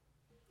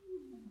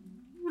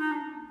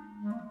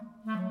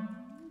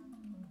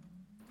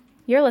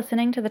You're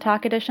listening to the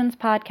Talk Editions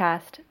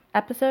podcast,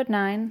 episode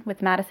 9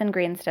 with Madison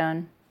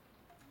Greenstone.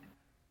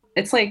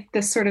 It's like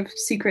this sort of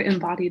secret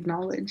embodied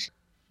knowledge.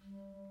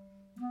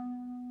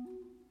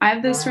 I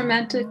have this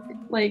romantic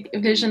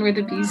vision where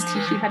the bees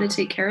teach you how to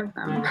take care of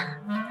them.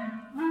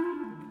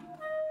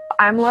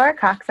 I'm Laura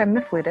Cox. I'm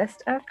the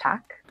flutist of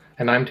Talk.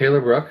 And I'm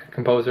Taylor Brook,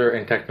 composer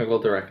and technical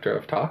director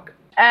of Talk.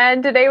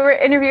 And today we're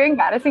interviewing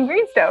Madison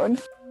Greenstone.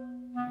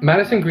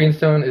 Madison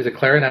Greenstone is a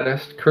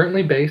clarinetist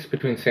currently based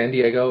between San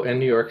Diego and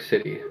New York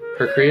City.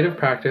 Her creative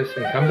practice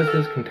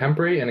encompasses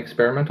contemporary and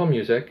experimental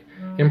music,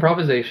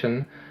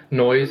 improvisation,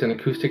 noise and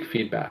acoustic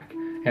feedback,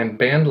 and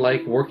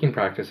band-like working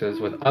practices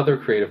with other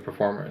creative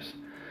performers.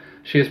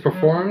 She has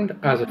performed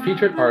as a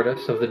featured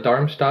artist of the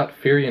Darmstadt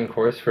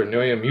Ferienkurs für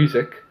Neue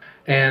Musik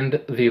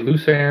and the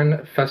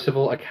Lucerne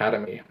Festival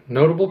Academy.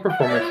 Notable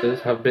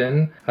performances have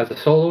been as a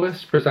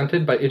soloist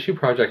presented by Issue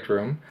Project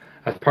Room,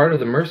 as part of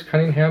the Merce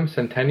Cunningham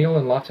Centennial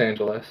in Los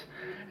Angeles,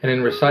 and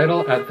in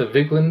recital at the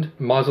Vigeland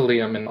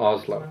Mausoleum in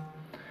Oslo.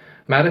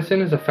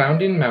 Madison is a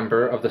founding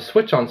member of the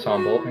Switch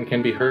Ensemble and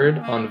can be heard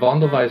on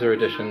Vondelweiser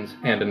Editions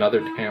and Another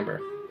Timbre.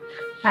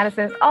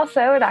 Madison is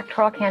also a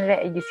doctoral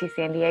candidate at UC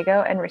San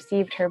Diego and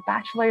received her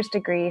bachelor's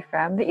degree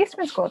from the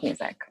Eastman School of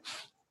Music.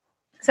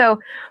 So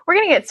we're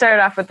going to get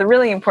started off with the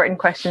really important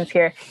questions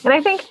here. And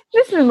I think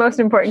this is the most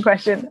important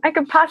question I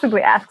could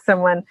possibly ask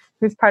someone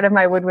who's part of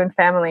my woodwind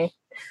family.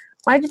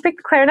 Why did you pick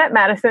the clarinet,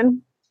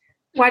 Madison?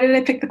 Why did I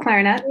pick the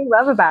clarinet? What do you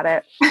love about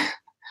it?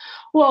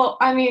 Well,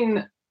 I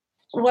mean,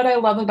 what I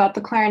love about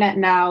the clarinet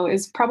now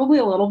is probably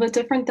a little bit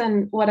different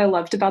than what I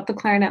loved about the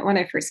clarinet when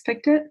I first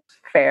picked it.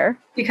 Fair.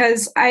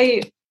 Because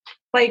I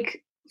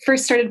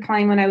first started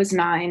playing when I was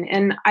 9,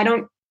 and I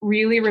don't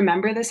really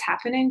remember this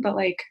happening, but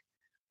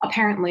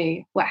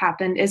apparently what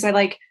happened is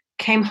I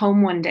came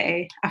home one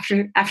day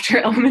after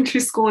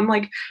elementary school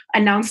and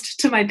announced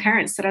to my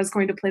parents that I was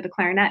going to play the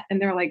clarinet,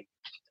 and they were like,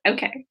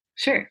 okay,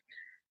 sure.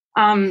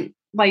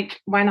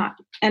 Why not?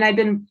 And I'd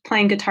been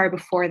playing guitar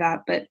before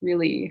that, but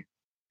really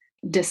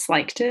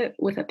disliked it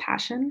with a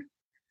passion.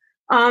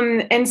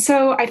 And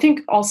so I think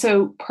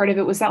also part of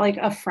it was that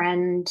a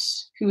friend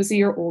who was a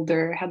year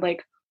older had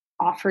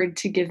offered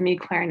to give me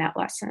clarinet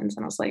lessons.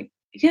 And I was like,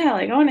 yeah,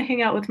 I want to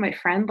hang out with my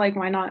friend.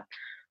 Why not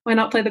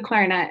play the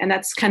clarinet? And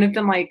that's kind of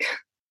been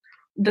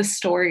the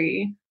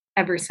story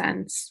ever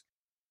since.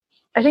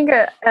 I think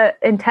a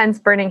intense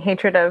burning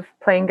hatred of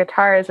playing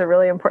guitar is a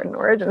really important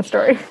origin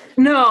story.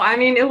 No, I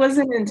mean, it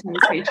wasn't intense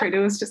hatred. It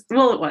was just,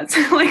 well, it was.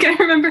 I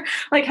remember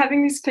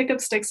having these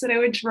pickup sticks that I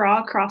would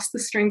draw across the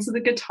strings of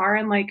the guitar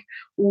and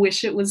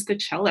wish it was the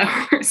cello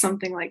or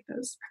something like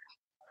this.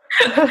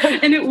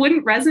 And it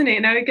wouldn't resonate.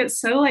 And I would get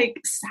so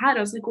sad. I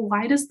was like,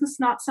 why does this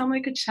not sound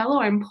like a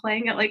cello? I'm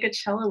playing it like a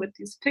cello with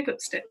these pickup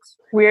sticks.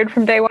 Weird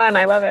from day one.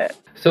 I love it.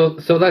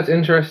 So that's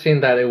interesting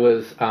that it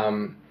was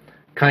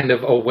kind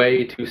of a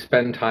way to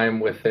spend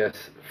time with this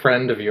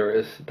friend of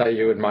yours that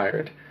you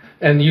admired,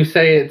 and you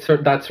say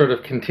that sort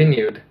of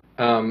continued.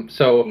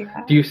 So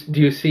yeah. Do you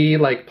see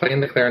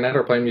playing the clarinet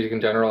or playing music in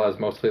general as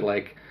mostly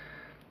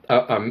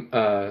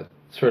a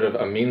sort of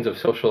a means of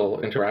social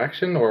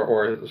interaction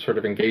or sort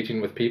of engaging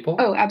with people?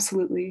 Oh,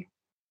 absolutely,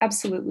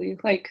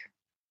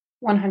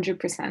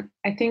 100%.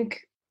 I think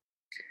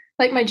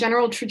my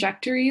general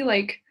trajectory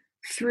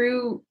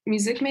through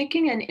music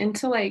making and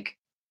into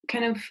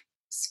kind of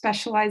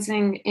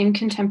specializing in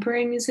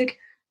contemporary music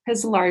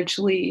has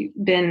largely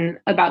been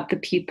about the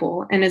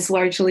people and has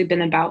largely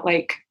been about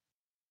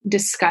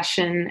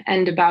discussion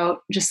and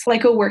about just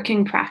a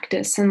working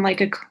practice and I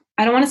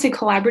don't want to say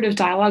collaborative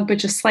dialogue, but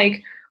just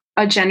a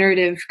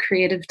generative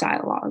creative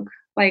dialogue.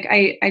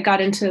 I got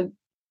into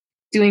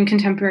doing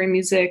contemporary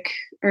music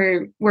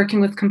or working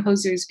with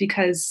composers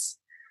because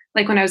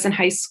when I was in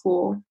high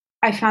school,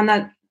 I found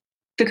that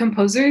the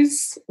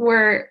composers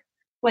were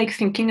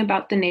thinking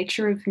about the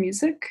nature of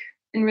music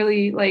in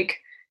really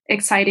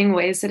exciting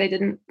ways that I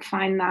didn't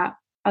find that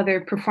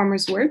other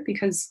performers were,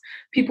 because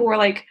people were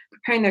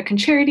preparing their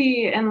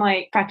concerti and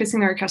practicing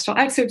their orchestral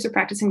excerpts or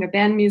practicing their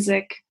band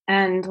music,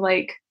 and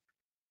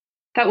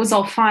that was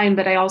all fine,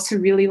 but I also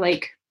really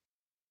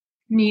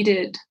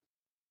needed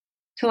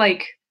to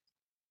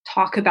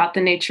talk about the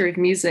nature of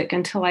music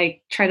and to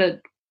try to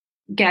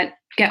get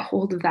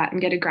hold of that and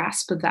get a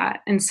grasp of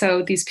that. And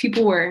so these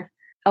people were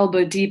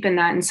elbow deep in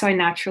that, and so I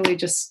naturally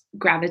just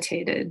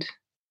gravitated.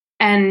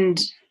 And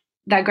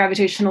that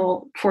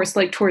gravitational force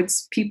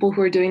towards people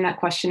who are doing that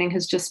questioning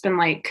has just been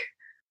my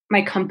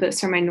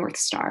compass or my North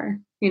Star,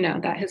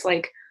 that has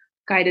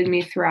guided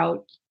me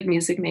throughout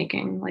music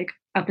making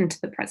up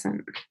into the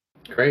present.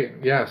 Great.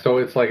 Yeah. So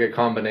it's a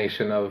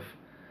combination of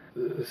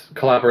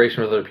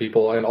collaboration with other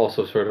people and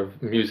also sort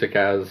of music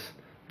as,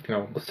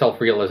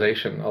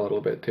 self-realization a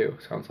little bit too,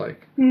 sounds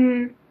like.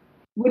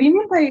 What do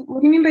you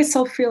mean by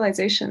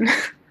self-realization?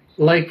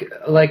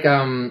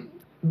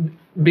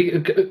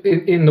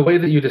 In the way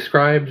that you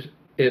described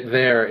it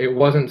there, it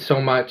wasn't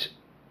so much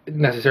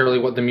necessarily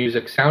what the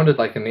music sounded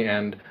like in the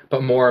end,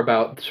 but more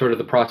about sort of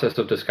the process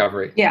of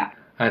discovery. Yeah.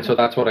 And so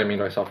that's what I mean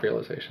by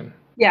self-realization.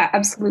 Yeah,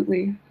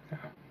 absolutely.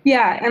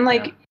 Yeah, and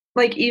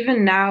like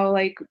even now,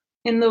 like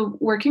in the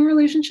working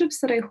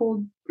relationships that I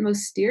hold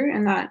most dear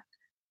and that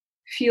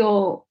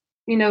feel,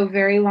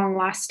 very long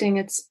lasting,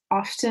 it's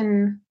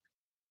often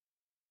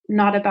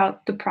not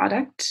about the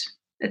product.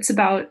 It's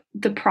about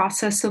the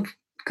process of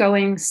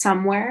going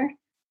somewhere.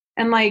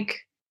 And like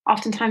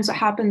oftentimes what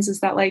happens is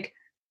that like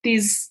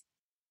these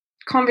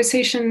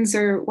conversations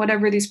or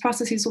whatever, these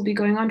processes will be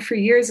going on for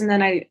years, and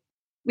then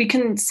we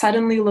can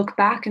suddenly look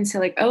back and say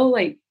like, oh,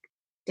 like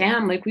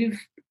damn, like we've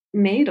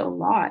made a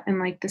lot, and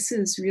like this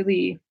is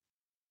really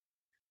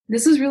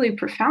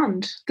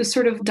profound. The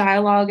sort of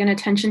dialogue and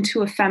attention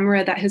to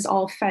ephemera that has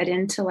all fed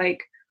into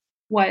like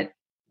what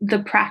the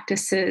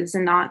practice is,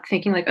 and not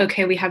thinking like,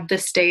 okay, we have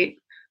this date,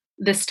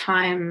 this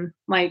time,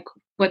 like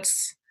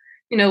what's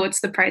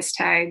the price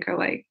tag, or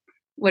like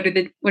what are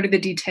the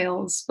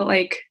details, but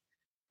like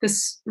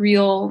this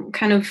real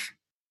kind of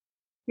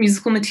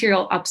musical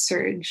material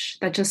upsurge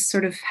that just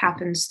sort of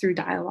happens through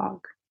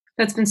dialogue.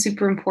 That's been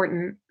super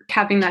important,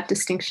 having that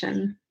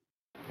distinction.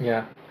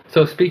 Yeah.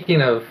 So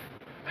speaking of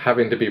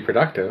having to be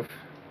productive,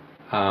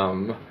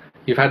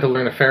 you've had to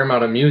learn a fair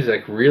amount of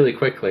music really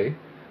quickly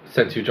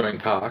since you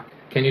joined Talk.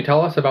 Can you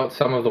tell us about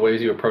some of the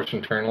ways you approach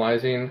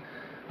internalizing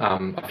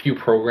a few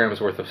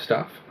programs worth of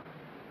stuff?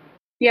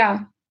 Yeah.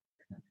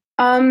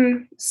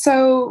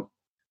 So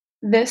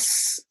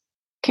this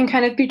can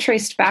kind of be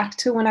traced back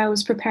to when I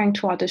was preparing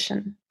to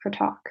audition for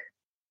Talk.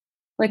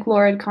 Like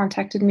Laura had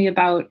contacted me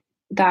about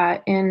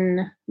that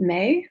in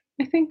May,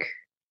 I think,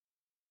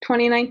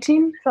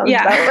 2019. Sounds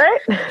about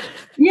right.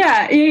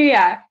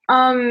 Yeah.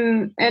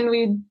 And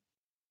we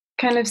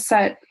kind of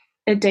set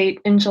a date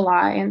in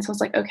July, and so I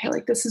was like, okay,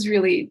 like this is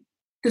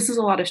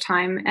a lot of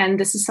time, and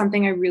this is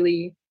something I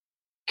really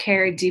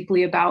care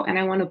deeply about, and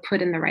I want to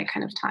put in the right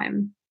kind of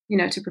time,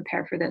 to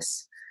prepare for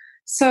this.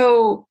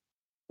 So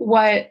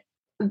what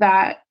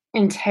that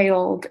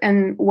entailed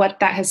and what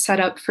that has set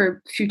up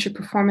for future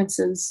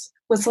performances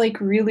was like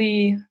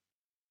really,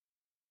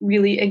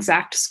 really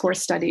exact score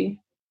study,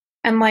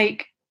 and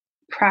like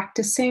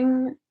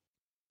practicing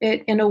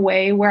it in a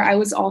way where I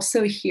was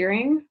also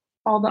hearing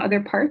all the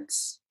other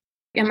parts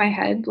in my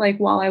head, like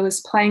while I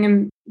was playing,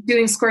 and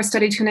doing score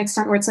study to an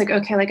extent where it's like,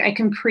 okay, like I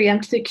can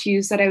preempt the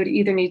cues that I would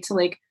either need to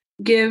like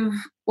give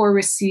or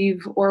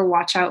receive or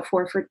watch out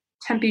for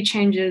tempi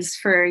changes,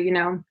 for,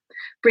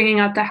 bringing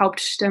out the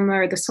Hauptstimme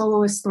or the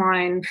soloist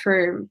line,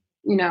 for,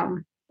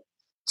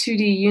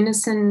 2D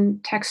unison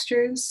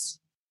textures.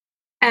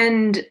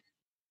 And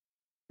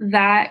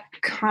that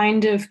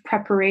kind of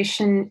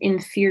preparation in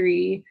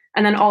theory,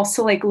 and then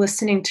also like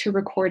listening to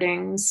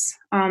recordings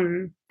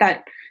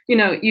that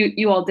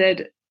you all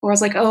did, where I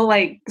was like, oh,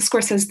 like the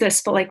score says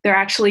this, but like they're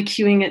actually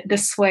cueing it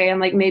this way, and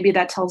like maybe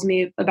that tells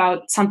me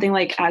about something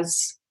like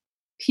as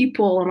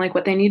people and like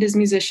what they need as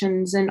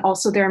musicians, and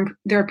also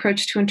their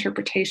approach to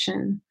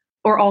interpretation,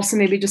 or also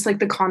maybe just like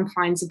the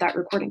confines of that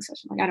recording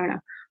session, like I don't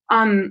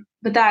know.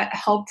 But that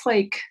helped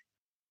like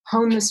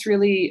hone this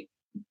really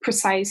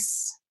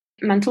precise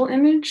mental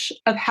image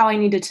of how I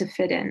needed to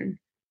fit in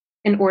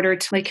order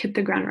to like hit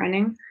the ground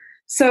running.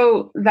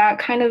 So that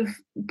kind of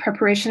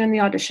preparation in the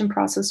audition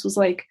process was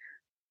like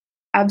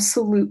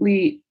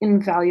absolutely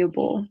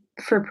invaluable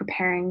for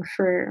preparing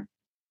for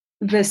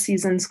this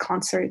season's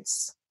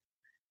concerts.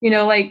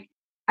 Like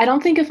I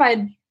don't think if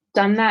I'd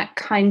done that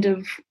kind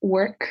of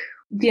work,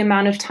 the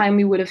amount of time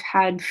we would have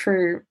had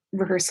for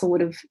rehearsal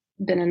would have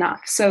been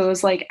enough. So it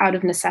was like out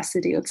of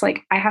necessity. It's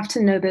like I have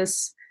to know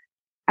this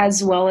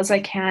as well as I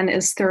can,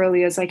 as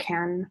thoroughly as I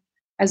can,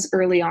 as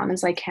early on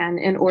as I can,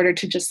 in order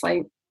to just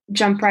like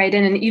jump right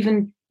in. And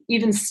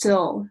even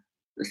still,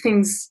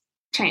 things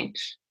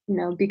change,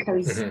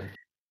 because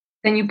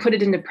then you put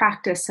it into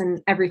practice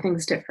and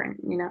everything's different,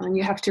 and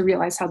you have to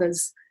realize how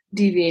those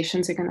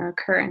deviations are going to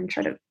occur and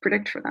try to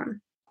predict for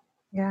them.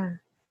 Yeah.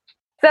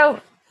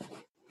 So,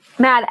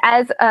 Matt,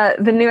 as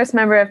the newest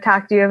member of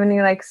Talk, do you have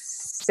any like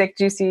sick,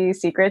 juicy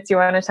secrets you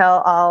want to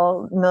tell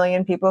all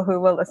million people who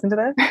will listen to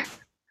this?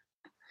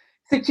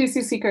 Sick,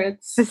 juicy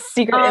secrets.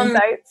 Secret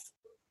insights.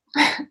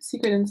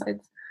 Secret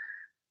insights.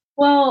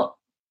 Well,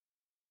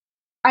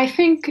 I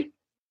think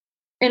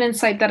an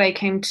insight that I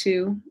came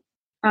to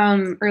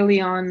early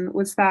on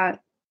was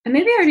that, and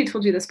maybe I already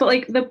told you this, but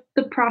like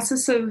the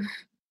process of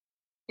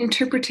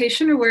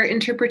interpretation, or where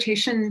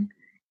interpretation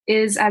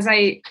is as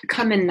I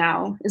come in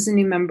now as a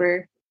new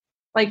member,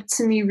 like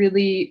to me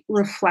really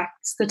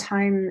reflects the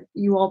time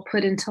you all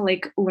put into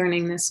like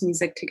learning this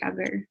music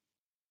together.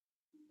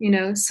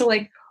 So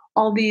like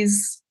all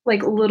these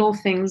like little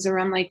things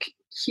around like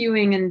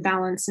cueing and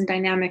balance and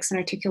dynamics and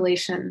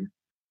articulation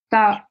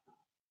that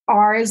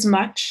are as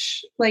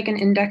much like an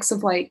index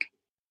of like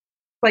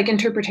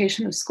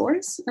interpretation of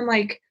scores and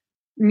like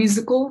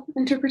musical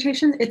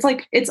interpretation. It's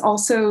like it's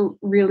also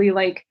really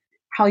like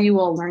how you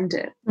all learned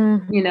it,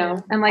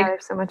 and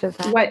like so much of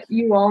that. What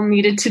you all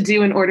needed to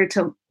do in order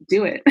to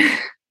do it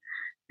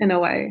in a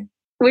way,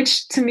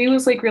 which to me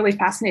was like really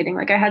fascinating.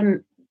 Like I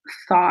hadn't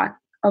thought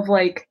of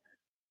like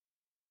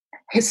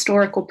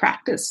historical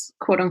practice,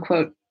 quote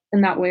unquote,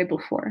 in that way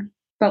before.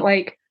 But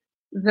like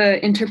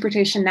the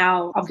interpretation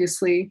now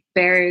obviously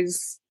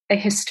bears a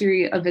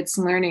history of its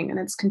learning and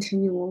its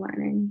continual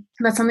learning.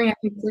 And that's something I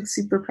think is like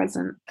super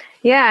present.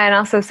 Yeah, and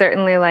also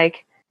certainly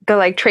like the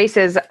like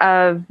traces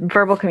of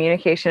verbal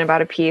communication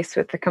about a piece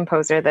with the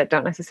composer that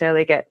don't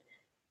necessarily get,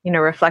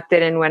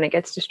 reflected in when it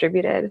gets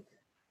distributed.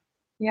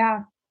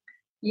 Yeah,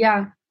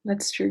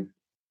 that's true.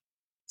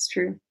 It's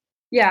true.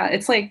 Yeah,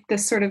 it's like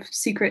this sort of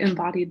secret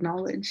embodied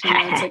knowledge.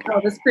 It's like, oh,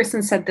 this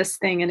person said this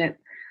thing, and it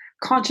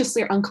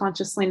consciously or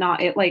unconsciously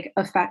not, it like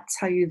affects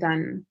how you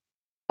then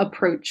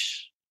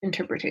approach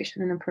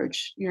interpretation and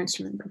approach your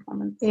instrument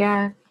performance.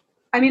 Yeah.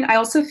 I mean, I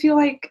also feel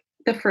like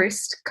the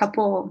first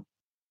couple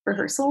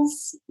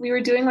rehearsals we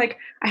were doing, like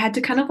I had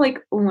to kind of like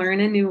learn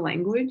a new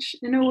language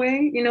in a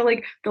way,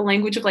 like the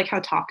language of like how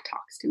talk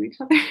talks to each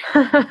other.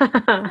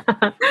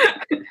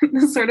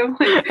 Sort of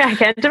like, I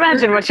can't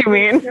imagine what you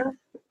mean.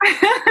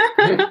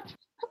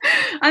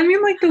 I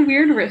mean like the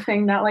weird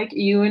riffing that like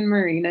you and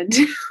Marina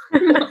do.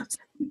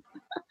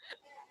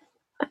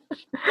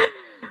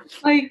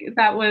 Like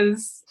that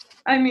was,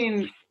 I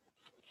mean,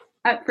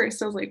 at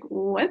first I was like,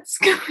 what's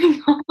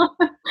going on?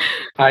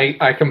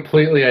 I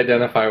completely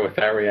identify with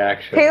that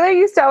reaction. Taylor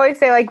used to always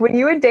say, like, when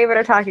you and David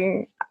are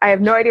talking, I have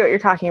no idea what you're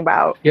talking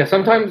about. Yeah,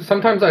 sometimes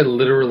I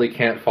literally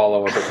can't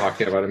follow what they're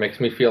talking about. It makes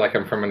me feel like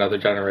I'm from another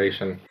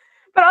generation.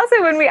 But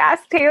also, when we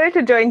asked Taylor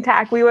to join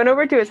TAC, we went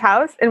over to his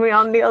house and we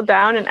all kneeled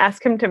down and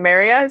asked him to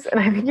marry us. And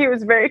I think he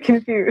was very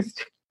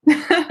confused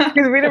because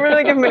we didn't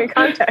really give him any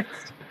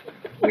context.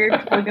 Weird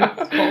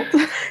against fault.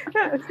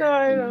 Yeah, so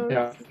I don't.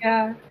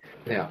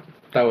 Yeah.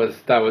 That was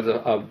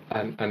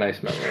a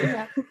nice memory.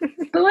 Yeah.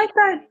 But like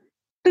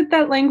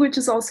that language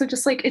is also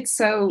just like, it's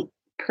so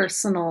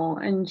personal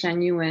and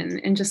genuine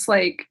and just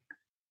like,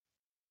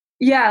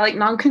 yeah, like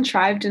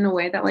non-contrived in a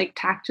way that like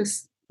TAC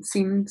just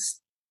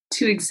seems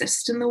to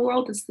exist in the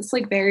world. It's this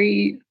like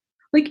very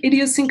like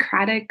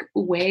idiosyncratic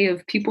way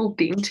of people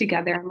being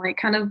together and like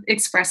kind of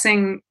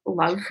expressing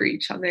love for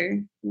each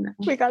other.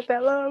 We got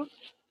that love.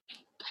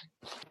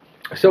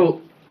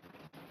 So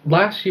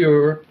last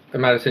year,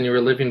 Madison, you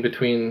were living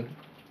between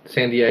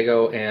San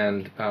Diego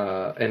and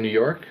New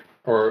York,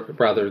 or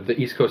rather the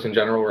East Coast in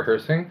general,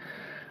 rehearsing.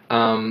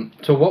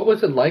 So what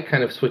was it like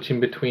kind of switching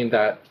between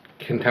that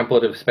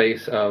contemplative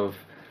space of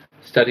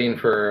studying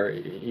for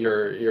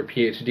your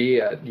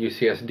PhD at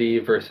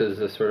UCSD versus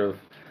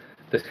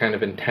this kind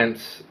of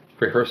intense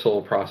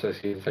rehearsal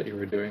processes that you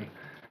were doing?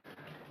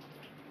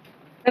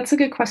 That's a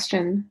good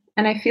question.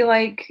 And I feel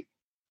like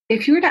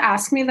if you were to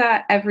ask me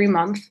that every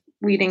month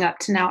leading up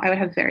to now, I would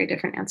have very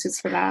different answers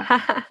for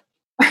that.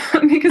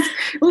 Because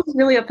it was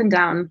really up and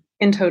down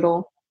in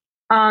total.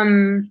 I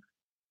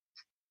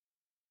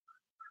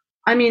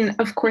mean,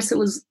 of course it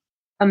was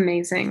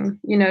amazing,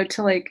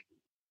 to like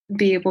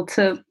be able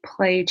to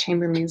play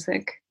chamber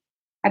music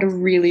at a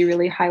really,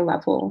 really high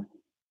level,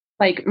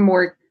 like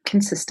more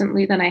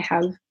consistently than I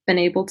have been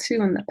able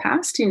to in the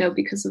past,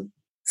 because of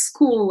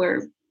school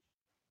or,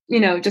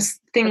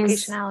 just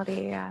things.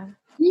 Vocationality, yeah.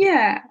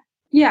 Yeah.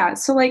 Yeah.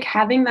 So like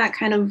having that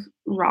kind of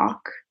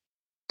rock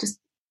just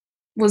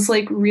was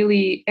like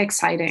really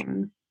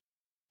exciting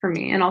for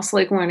me. And also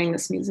like learning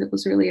this music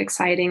was really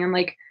exciting and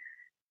like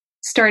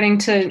starting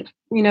to,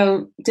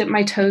 dip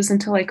my toes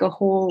into like a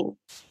whole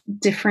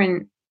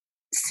different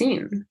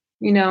scene,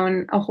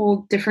 and a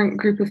whole different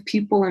group of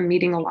people and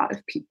meeting a lot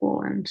of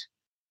people. And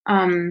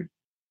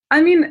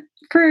I mean,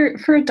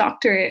 for a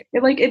doctorate,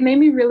 it made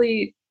me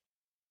really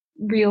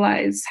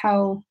realize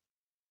how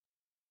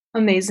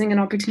amazing an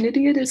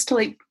opportunity it is to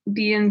like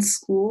be in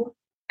school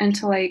and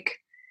to like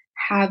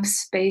have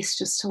space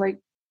just to like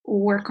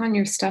work on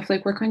your stuff,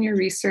 like work on your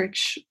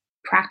research,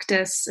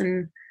 practice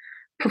and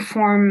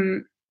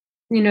perform,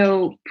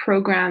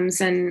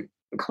 programs and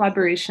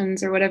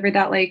collaborations or whatever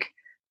that like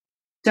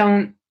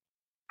don't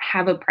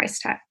have a price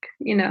tag,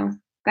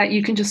 that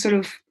you can just sort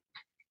of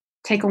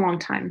take a long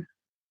time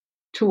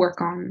to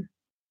work on.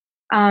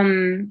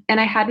 And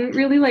I hadn't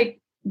really like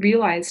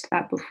realized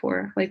that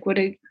before, like what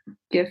a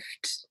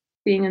gift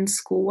being in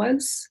school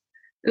was.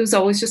 It was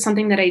always just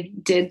something that I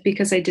did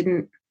because I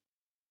didn't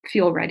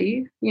feel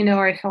ready,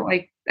 or I felt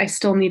like I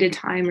still needed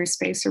time or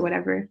space or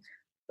whatever.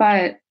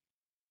 But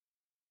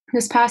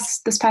this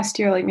past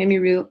year, like made me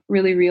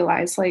really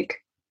realize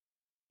like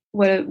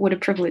what a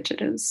privilege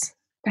it is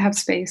to have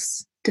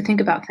space to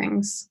think about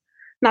things.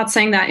 Not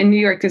saying that in New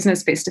York there's no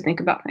space to think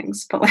about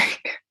things, but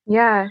like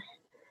yeah,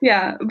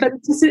 but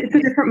it's a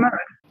different mode.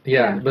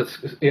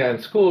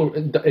 In school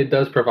it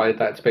does provide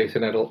that space,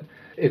 and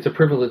it's a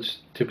privilege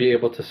to be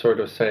able to sort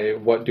of say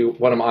what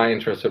am I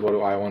interested, what do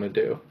I want to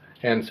do,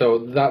 and so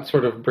that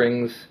sort of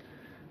brings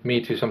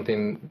me to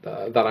something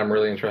that I'm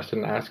really interested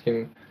in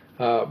asking,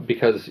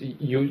 because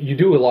you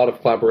do a lot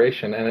of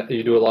collaboration, and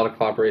you do a lot of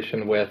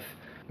collaboration with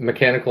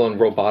mechanical and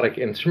robotic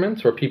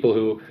instruments, or people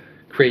who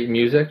create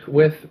music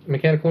with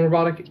mechanical and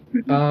robotic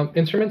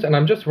instruments, and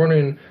I'm just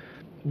wondering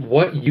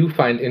what you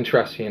find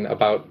interesting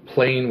about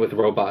playing with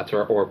robots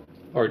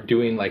or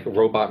doing like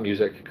robot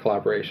music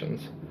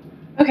collaborations.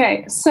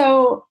 Okay,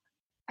 so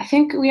I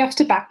think we have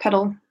to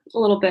backpedal a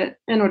little bit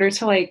in order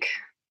to like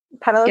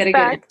Pedal us Get a good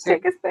back. answer.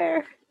 Take us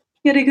there.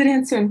 Get a good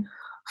answer. And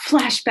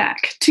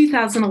flashback,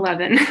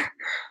 2011.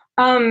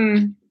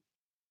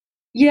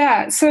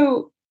 Yeah,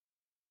 so,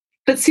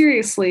 but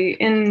seriously,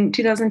 in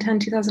 2010,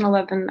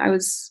 2011, I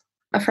was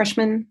a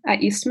freshman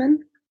at Eastman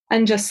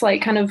and just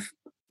like kind of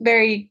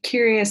very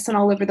curious and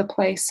all over the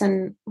place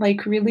and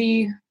like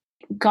really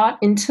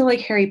got into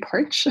like Harry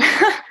Parch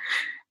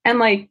and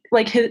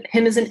like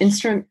him as an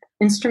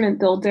instrument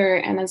builder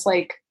and as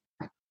like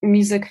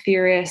music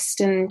theorist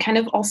and kind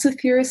of also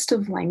theorist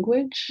of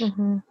language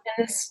in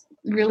this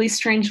really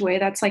strange way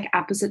that's like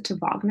opposite to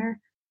Wagner.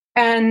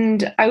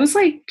 And I was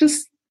like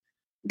just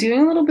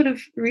doing a little bit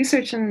of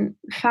research and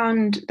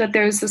found that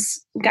there's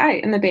this guy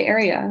in the Bay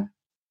Area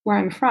where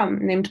I'm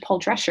from named Paul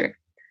Drescher,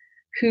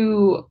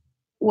 who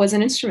was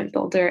an instrument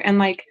builder and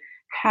like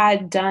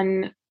had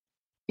done,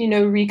 you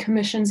know,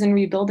 recommissions and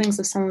rebuildings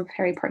of some of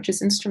Harry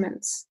Parch's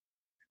instruments.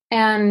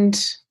 And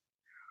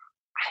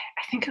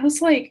I think I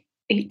was like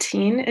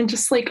 18 and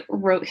just like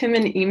wrote him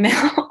an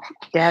email.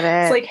 Get it.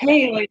 It's like,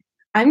 hey, like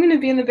I'm going to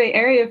be in the Bay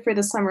Area for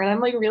the summer and I'm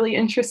like really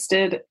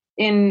interested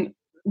in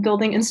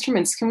building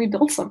instruments. Can we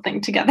build something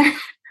together?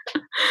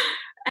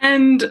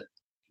 And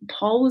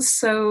Paul was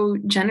so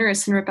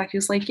generous and Rebecca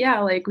was like, yeah,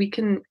 like you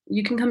can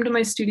come to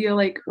my studio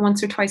like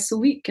once or twice a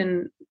week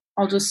and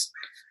I'll just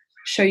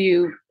show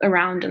you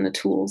around and the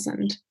tools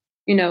and,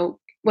 you know,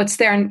 what's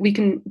there and we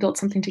can build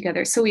something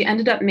together. So we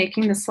ended up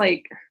making this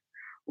like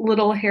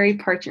little Harry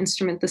Parch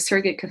instrument, the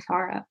Surrogate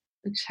Kithara,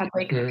 which had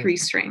like 3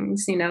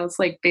 strings, you know, it's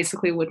like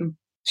basically a wooden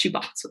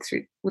shoebox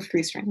with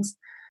three strings.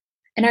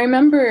 And I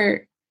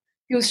remember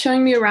he was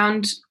showing me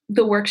around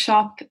the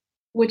workshop,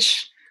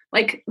 which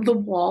like the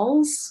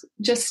walls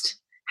just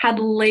had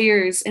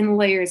layers and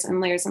layers and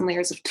layers and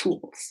layers of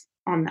tools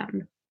on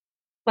them,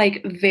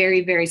 like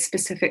very, very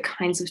specific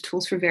kinds of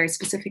tools for very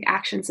specific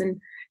actions. And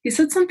he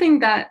said something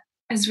that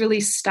has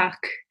really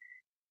stuck.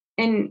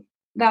 And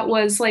that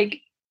was like,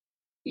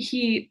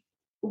 he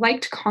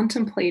liked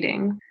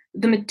contemplating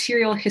the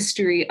material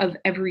history of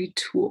every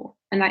tool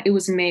and that it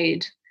was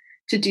made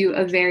to do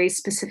a very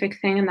specific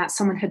thing and that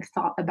someone had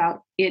thought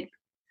about it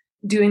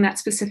doing that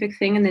specific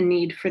thing and the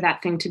need for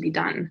that thing to be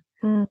done.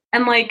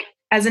 And like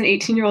as an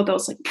 18-year-old, I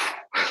was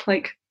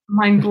like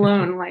mind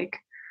blown. Like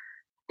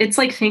it's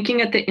like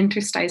thinking at the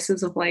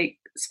interstices of like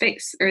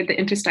space or the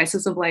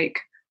interstices of like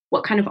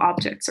what kind of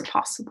objects are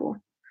possible.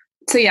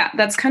 So yeah,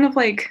 that's kind of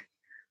like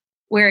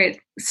where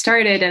it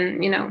started.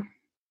 And, you know,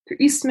 through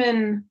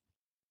Eastman,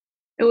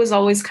 it was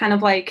always kind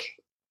of like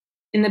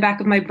in the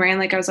back of my brain,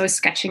 like I was always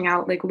sketching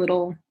out like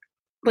little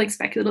like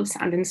speculative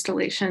sound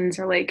installations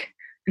or like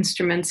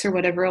instruments or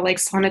whatever, like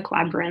sonic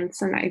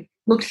labyrinths. And I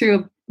looked through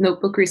a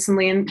notebook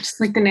recently and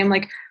just like the name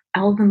like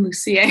Alvin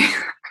Lucier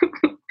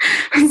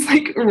was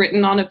like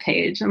written on a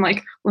page and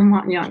like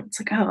Lamont Young. It's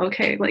like, oh,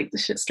 okay, like the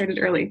shit started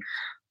early.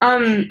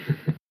 And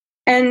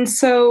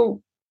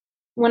so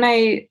when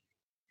I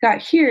got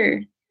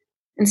here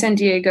in San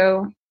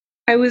Diego,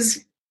 I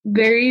was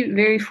very,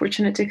 very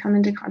fortunate to come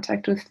into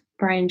contact with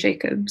Brian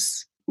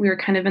Jacobs. We were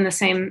kind of in the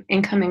same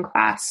incoming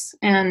class.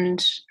 And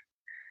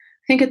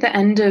I think at the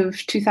end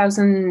of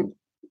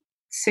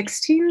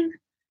 2016,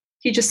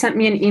 he just sent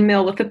me an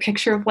email with a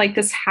picture of like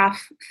this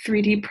half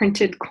 3D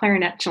printed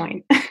clarinet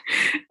joint.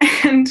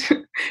 And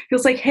he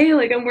was like, hey,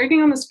 like I'm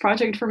working on this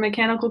project for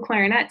mechanical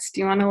clarinets.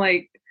 Do you want to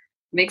like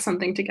make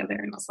something together?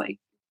 And I was like,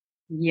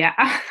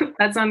 yeah,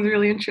 that sounds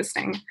really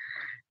interesting.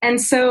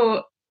 And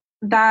so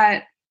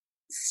that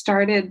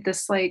started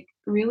this like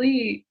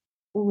really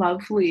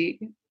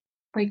lovely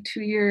like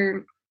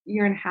 2-year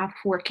and a half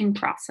working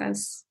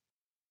process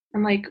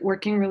and like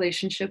working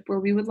relationship where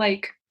we would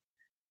like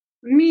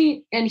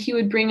meet and he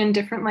would bring in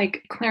different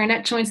like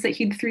clarinet joints that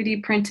he'd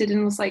 3D printed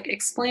and was like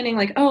explaining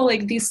like, oh,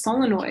 like these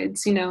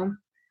solenoids, you know,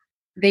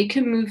 they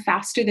can move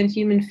faster than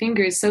human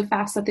fingers, so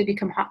fast that they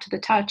become hot to the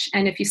touch.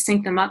 And if you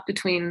sync them up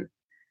between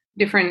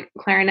different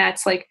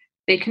clarinets, like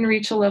they can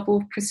reach a level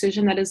of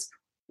precision that is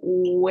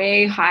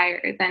way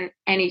higher than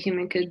any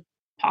human could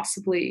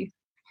possibly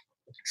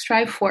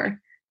strive for.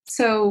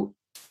 So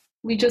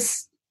we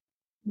just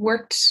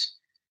worked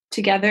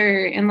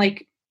together and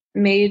like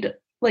made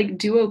like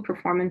duo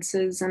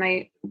performances, and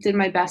I did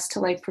my best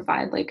to like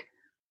provide like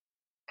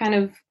kind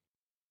of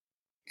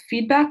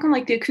feedback on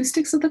like the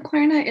acoustics of the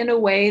clarinet in a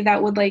way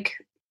that would like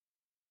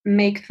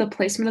make the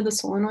placement of the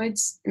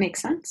solenoids make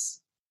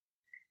sense.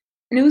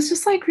 And it was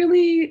just like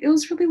it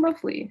was really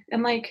lovely.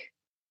 And like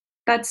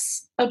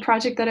that's a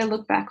project that I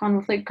look back on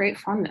with like great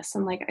fondness.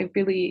 And like I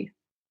really,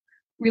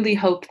 really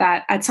hope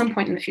that at some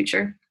point in the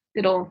future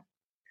it'll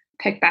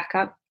pick back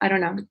up. I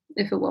don't know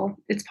if it will.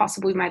 It's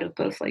possible we might have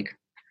both like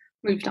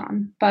moved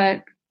on.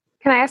 But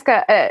can I ask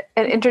an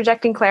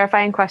interjecting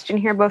clarifying question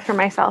here, both for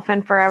myself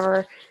and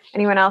for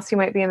anyone else who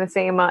might be in the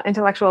same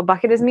intellectual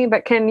bucket as me?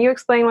 But can you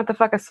explain what the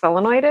fuck a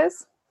solenoid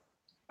is?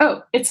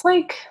 Oh, it's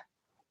like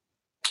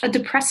a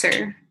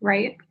depressor,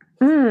 right?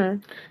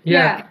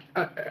 Yeah.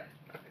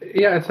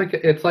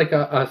 It's like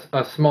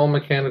a small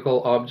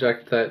mechanical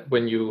object that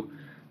when you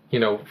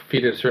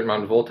feed it a certain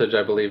amount of voltage,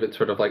 I believe it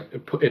sort of like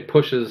it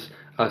pushes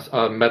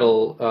a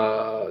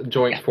metal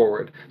joint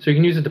forward. So you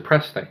can use it to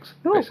press things.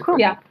 Oh, basically. cool.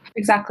 Yeah,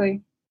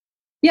 exactly.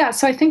 Yeah,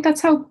 so I think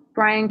that's how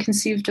Brian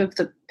conceived of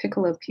the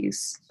piccolo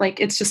piece. Like,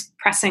 it's just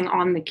pressing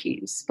on the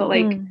keys. But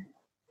like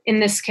in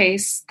this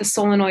case, the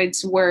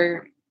solenoids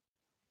were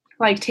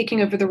like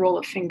taking over the role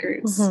of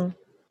fingers. Mm-hmm.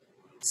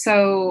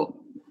 So,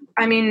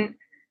 I mean,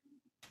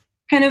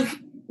 kind of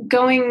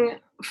going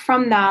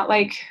from that,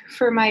 like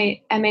for my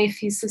MA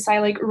thesis, I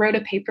like wrote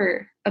a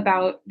paper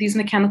about these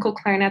mechanical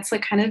clarinets,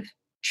 like kind of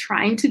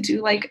trying to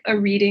do like a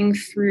reading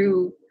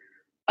through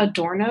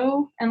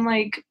Adorno and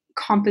like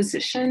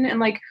composition and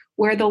like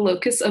where the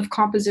locus of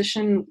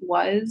composition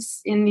was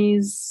in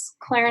these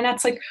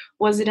clarinets. Like,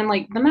 was it in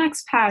like the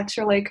max patch,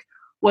 or like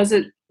was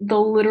it the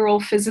literal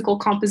physical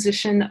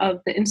composition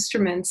of the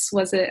instruments?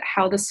 Was it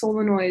how the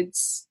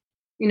solenoids,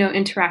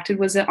 interacted?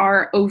 Was it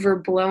our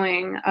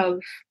overblowing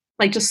of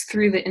like just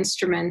through the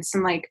instruments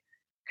and like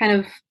kind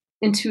of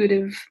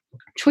intuitive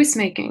choice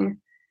making?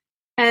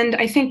 And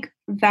I think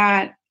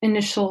that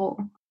initial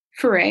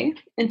foray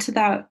into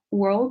that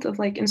world of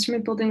like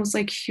instrument building was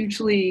like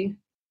hugely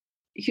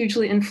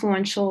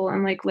influential,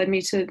 and like led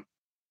me to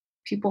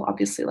people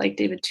obviously like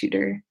David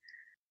Tudor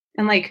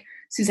and like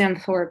Suzanne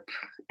Thorpe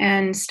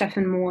and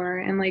Stephen Moore,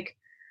 and like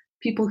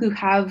people who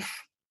have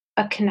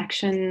a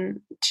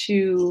connection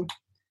to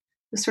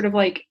the sort of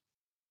like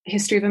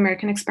history of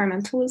American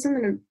experimentalism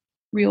in a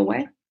real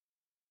way.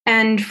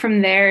 And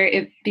from there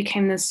it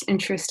became this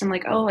interest in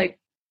like, like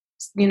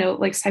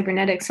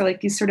cybernetics, or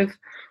like these sort of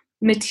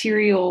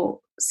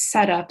material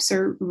setups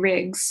or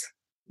rigs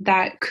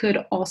that could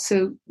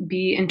also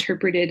be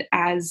interpreted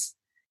as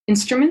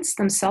instruments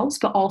themselves,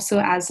 but also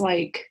as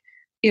like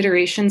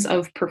iterations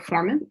of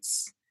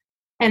performance.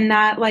 And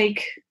that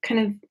like kind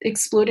of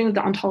exploding of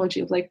the ontology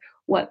of like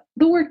what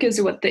the work is,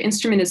 or what the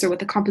instrument is, or what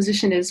the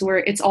composition is, where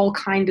it's all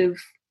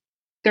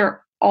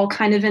they're all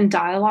kind of in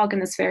dialogue in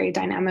this very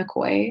dynamic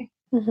way,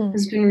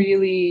 has been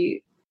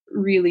really,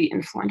 really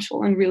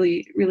influential and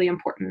really, really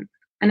important.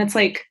 And it's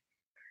like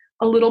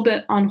a little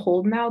bit on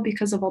hold now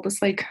because of all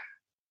this like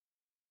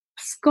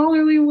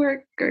scholarly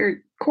work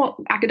or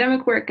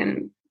academic work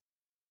and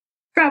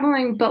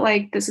traveling, but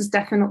like this is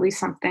definitely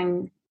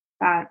something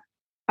that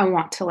I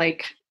want to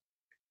like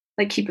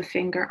keep a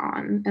finger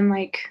on and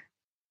like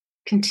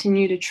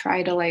continue to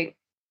try to like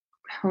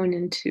hone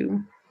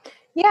into.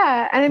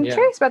 Yeah, and I'm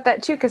curious about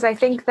that too, because I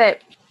think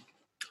that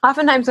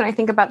oftentimes when I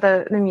think about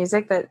the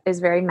music that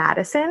is very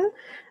Madison,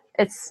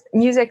 it's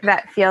music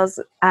that feels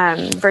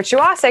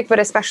virtuosic, but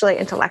especially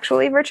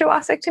intellectually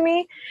virtuosic to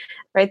me,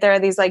 right? There are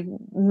these like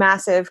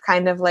massive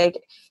kind of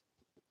like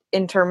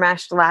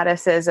intermeshed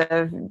lattices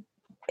of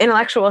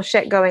intellectual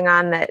shit going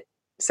on that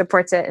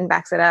supports it and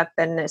backs it up,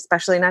 and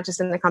especially not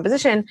just in the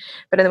composition,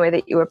 but in the way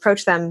that you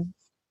approach them.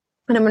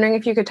 And I'm wondering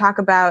if you could talk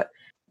about,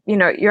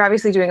 you're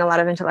obviously doing a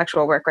lot of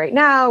intellectual work right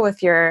now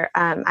with your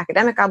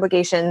academic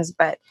obligations,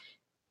 but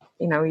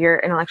your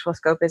intellectual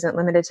scope isn't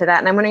limited to that.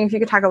 And I'm wondering if you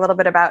could talk a little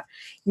bit about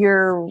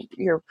your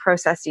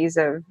processes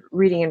of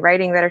reading and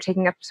writing that are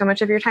taking up so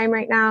much of your time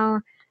right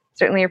now.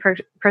 Certainly your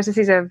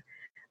processes of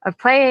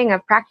playing,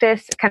 of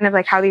practice, kind of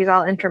like how these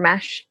all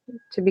intermesh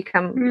to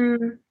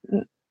become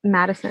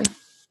Madison.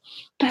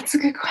 That's a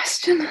good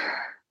question.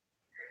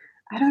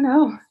 I don't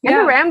know. And a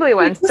rambly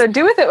one, so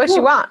do with it what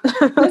you want.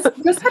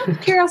 Just out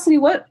of curiosity,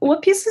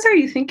 what pieces are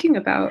you thinking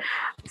about?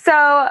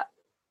 So,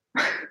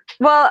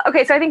 well,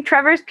 okay, so I think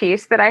Trevor's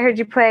piece that I heard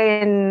you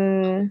play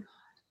in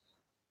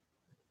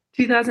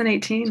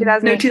 2018.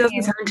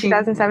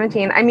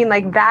 2017. I mean,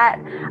 like that,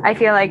 I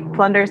feel like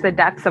plunders the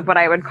depths of what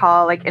I would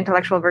call like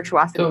intellectual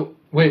virtuosity. So,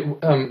 wait,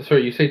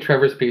 sorry, you say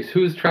Trevor's piece.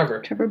 Who's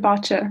Trevor? Trevor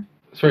Boccia.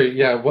 Sorry,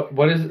 yeah,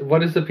 what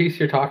is the piece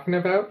you're talking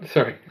about?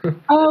 Sorry.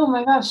 Oh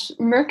my gosh,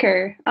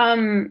 Merkur.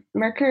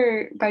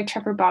 Merkur by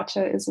Trevor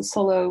Boccia is a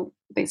solo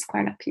bass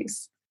clarinet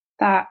piece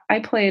that I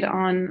played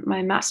on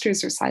my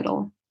master's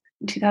recital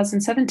in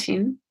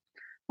 2017,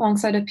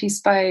 alongside a piece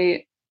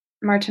by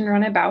Martin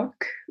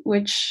Ronne-Bouck,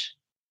 which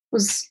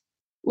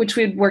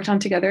we had worked on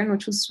together and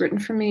which was written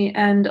for me,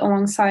 and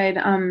alongside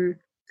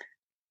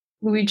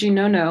Luigi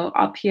Nono,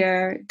 A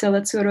Pier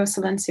dell'Azzurro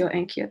Silenzio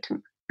e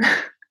Inquietum.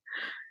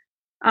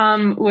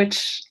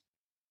 Which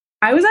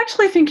I was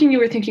actually thinking you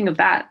were thinking of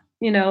that,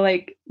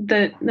 like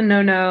the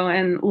No-No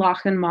and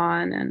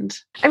Lachenmann. And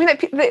I mean,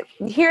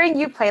 hearing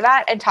you play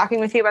that and talking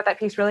with you about that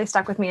piece really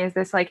stuck with me as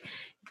this like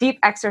deep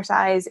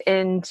exercise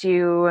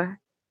into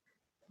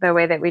the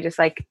way that we just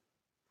like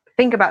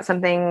think about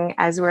something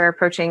as we're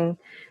approaching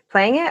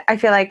playing it. I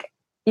feel like,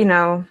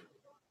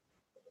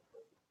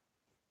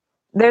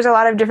 there's a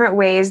lot of different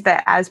ways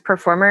that as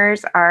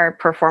performers, our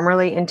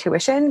performerly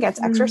intuition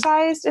gets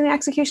exercised in the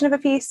execution of a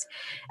piece.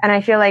 And I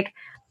feel like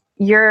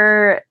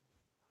your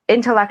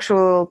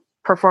intellectual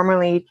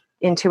performerly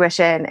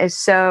intuition is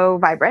so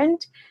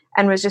vibrant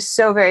and was just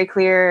so very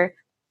clear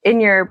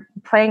in your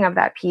playing of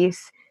that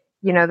piece,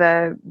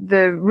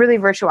 the really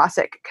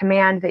virtuosic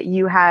command that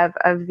you have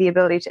of the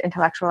ability to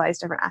intellectualize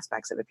different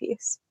aspects of a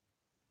piece.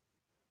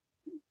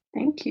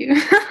 Thank you.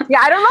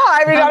 Yeah, I don't know.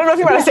 I mean, I don't know if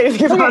you want to say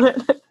anything about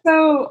it.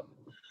 So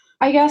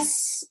I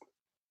guess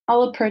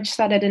I'll approach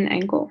that at an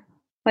angle,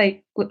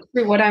 like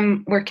through what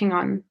I'm working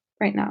on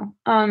right now.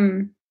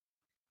 Right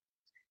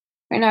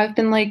now I've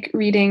been like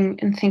reading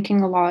and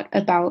thinking a lot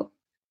about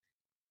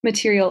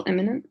material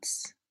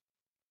immanence,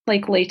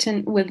 like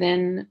latent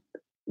within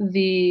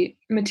the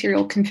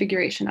material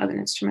configuration of an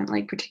instrument,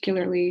 like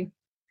particularly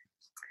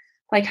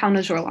like how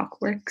Najorlok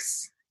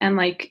works and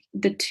like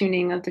the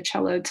tuning of the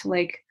cello to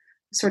like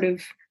sort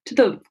of to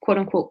the quote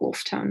unquote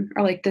wolf tone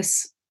or like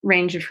this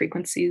range of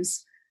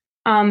frequencies.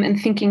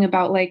 And thinking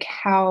about like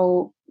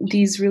how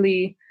these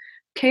really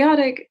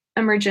chaotic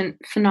emergent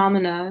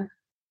phenomena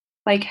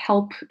like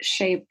help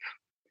shape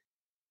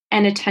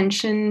an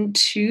attention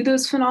to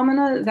those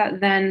phenomena that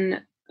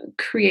then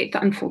create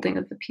the unfolding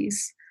of the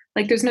piece.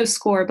 Like there's no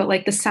score, but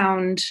like the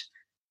sound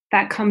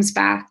that comes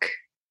back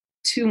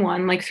to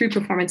one, like through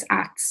performance,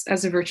 acts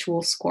as a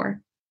virtual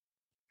score.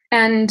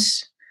 And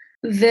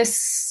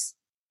this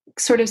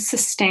sort of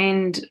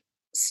sustained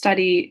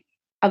study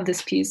of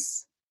this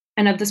piece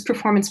and of this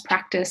performance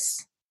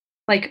practice,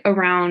 like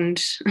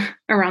around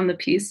the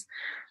piece,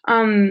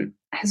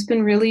 has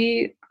been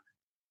really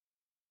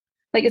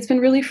like it's been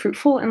really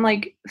fruitful in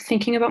like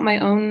thinking about my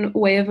own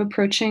way of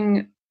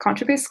approaching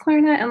contrabass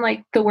clarinet and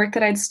like the work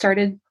that I'd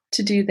started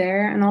to do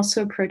there, and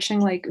also approaching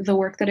like the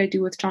work that I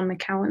do with John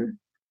McCowan,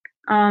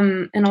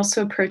 and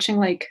also approaching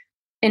like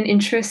an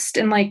interest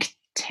in like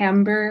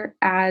timbre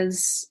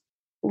as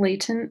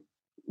latent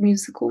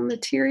musical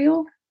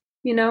material,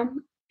 you know,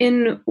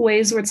 in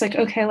ways where it's like,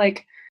 okay,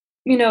 like,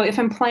 you know, if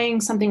I'm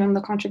playing something on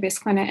the contrabass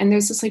clarinet and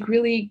there's this like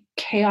really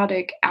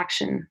chaotic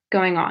action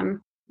going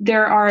on,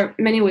 there are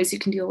many ways you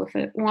can deal with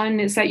it. One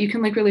is that you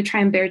can like really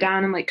try and bear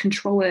down and like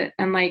control it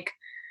and like,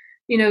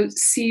 you know,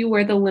 see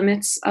where the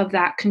limits of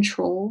that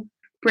control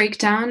break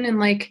down and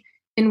like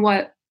in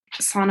what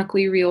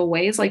sonically real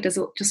ways. Like, does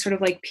it just sort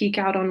of like peak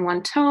out on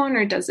one tone,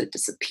 or does it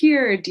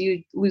disappear? Or do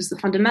you lose the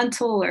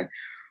fundamental?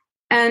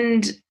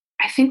 And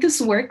I think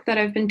this work that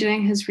I've been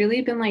doing has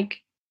really been like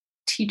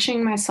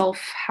teaching myself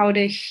how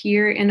to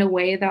hear in a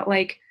way that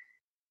like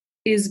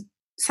is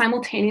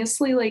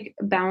simultaneously like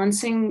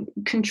balancing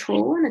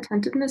control and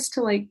attentiveness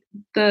to like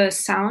the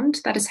sound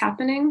that is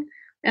happening,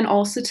 and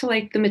also to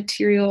like the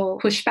material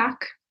pushback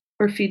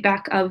or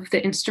feedback of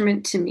the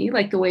instrument to me,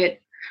 like the way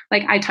it,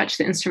 like I touch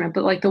the instrument,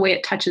 but like the way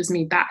it touches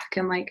me back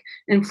and like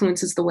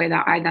influences the way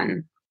that I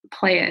then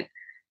play it.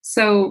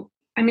 So,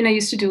 I mean, I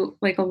used to do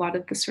like a lot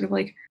of this sort of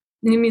like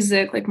new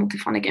music, like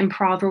multiphonic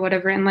improv or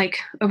whatever. And like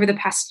over the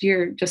past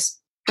year,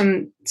 just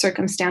from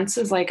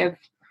circumstances, like I've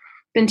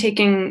been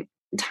taking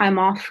time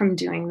off from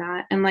doing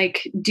that, and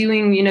like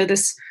doing, you know,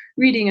 this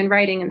reading and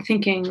writing and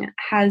thinking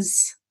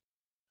has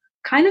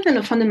kind of in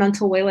a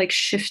fundamental way like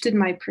shifted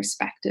my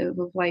perspective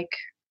of like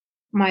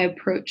my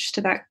approach to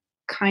that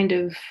kind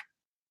of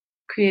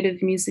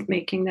creative music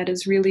making that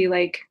is really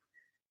like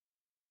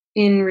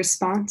in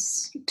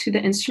response to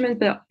the instrument,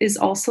 but is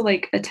also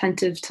like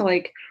attentive to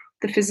like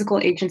the physical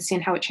agency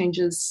and how it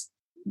changes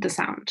the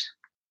sound.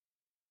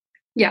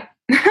 Yeah.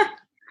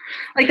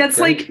 Like that's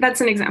great. like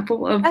that's an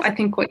example of I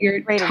think what you're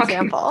Great talking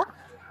example.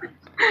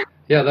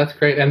 Yeah, that's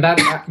great, and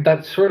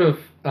that sort of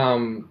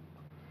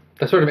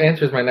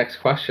answers my next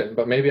question.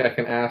 But maybe I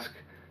can ask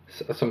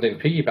something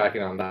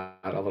piggybacking on that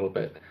a little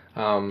bit,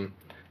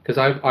 because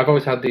I've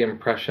always had the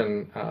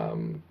impression,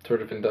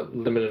 sort of in the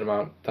limited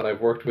amount that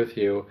I've worked with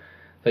you,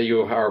 that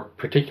you are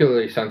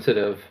particularly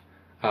sensitive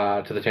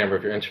to the timbre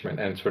of your instrument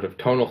and sort of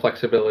tonal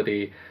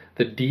flexibility,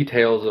 the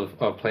details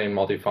of playing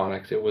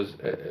multiphonics. It was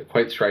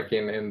quite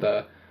striking in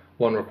the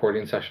one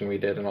recording session we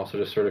did, and also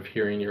just sort of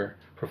hearing your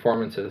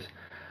performances.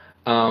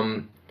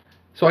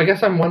 So I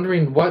guess I'm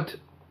wondering,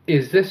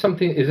 is this an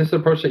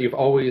approach that you've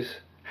always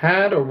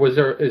had, or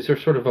is there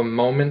sort of a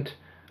moment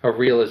of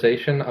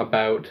realization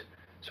about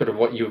sort of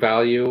what you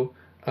value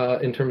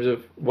in terms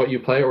of what you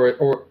play,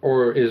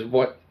 or is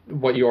what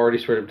you already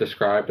sort of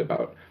described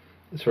about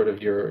sort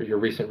of your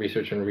recent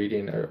research and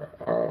reading,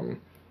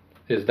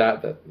 is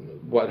that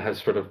what has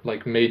sort of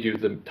like made you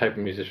the type of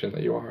musician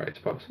that you are, I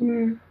suppose?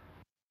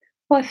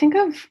 Well, I think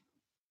I've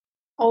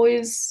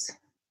always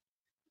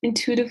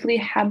intuitively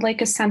had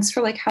like a sense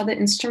for like how the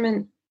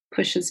instrument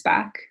pushes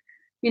back,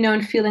 you know,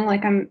 and feeling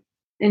like I'm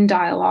in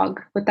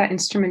dialogue with that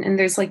instrument, and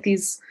there's like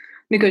these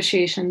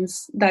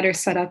negotiations that are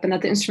set up, and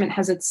that the instrument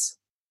has its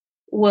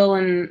will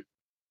and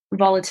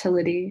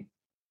volatility.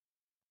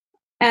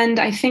 And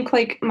I think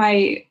like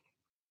my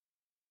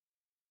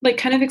like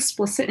kind of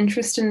explicit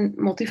interest in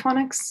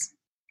multiphonics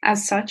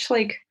as such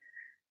like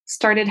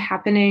started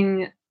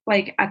happening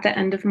like at the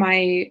end of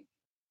my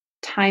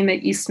time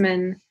at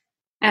Eastman,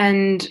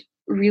 and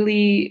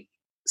really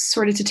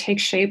started to take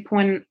shape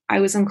when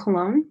I was in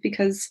Cologne,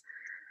 because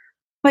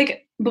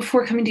like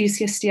before coming to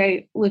UCSD,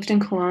 I lived in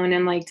Cologne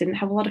and like didn't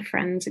have a lot of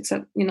friends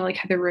except, you know, like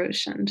Heather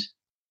Roche and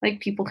like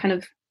people kind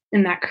of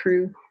in that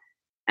crew,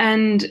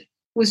 and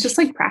was just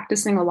like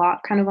practicing a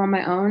lot kind of on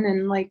my own,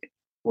 and like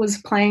was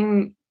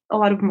playing a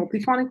lot of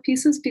multiphonic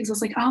pieces because I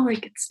was like, oh,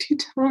 like it's two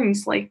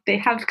tones, like they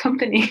have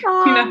company.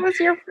 Oh, was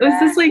your it was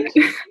this friend?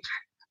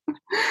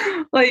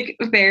 like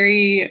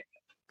very,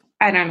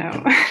 I don't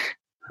know. I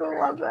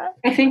love that.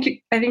 I think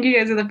you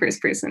guys are the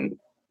first person.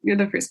 You're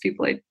the first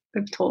people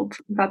I've told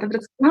about that. But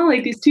it's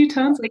like these two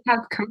tones like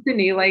have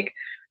company. Like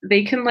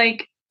they can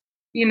like,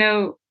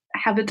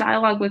 have a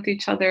dialogue with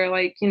each other.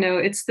 Like,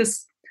 it's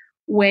this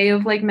way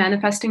of like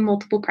manifesting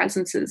multiple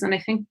presences. And I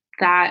think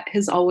that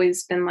has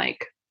always been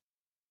like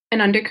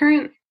an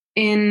undercurrent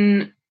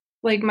in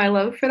like my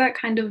love for that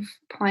kind of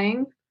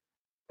playing.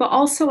 But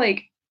also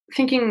like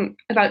thinking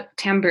about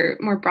timbre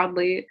more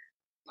broadly,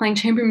 playing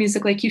chamber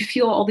music, like you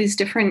feel all these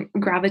different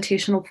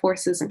gravitational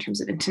forces in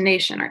terms of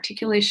intonation,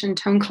 articulation,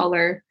 tone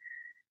color,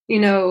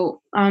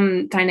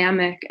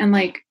 dynamic. And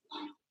like,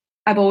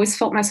 I've always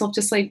felt myself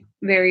just like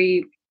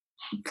very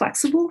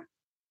flexible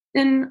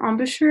in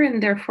embouchure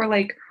and therefore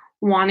like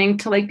wanting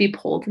to like be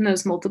pulled in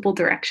those multiple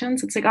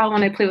directions. It's like, oh,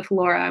 when I play with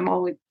Laura,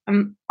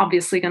 I'm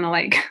obviously going to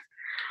like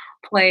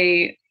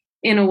play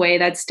in a way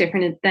that's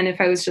different than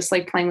if I was just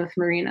like playing with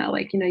Marina.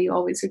 Like, you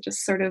always are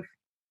just sort of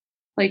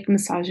like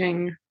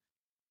massaging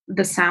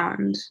the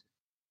sound,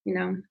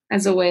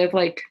 as a way of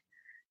like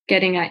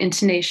getting at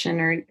intonation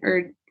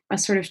or a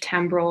sort of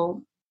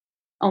timbral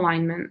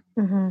alignment.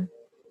 Mm-hmm.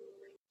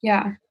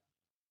 Yeah.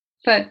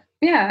 But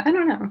yeah, I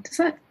don't know. Does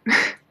that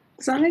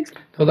make sense?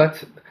 So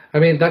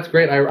that's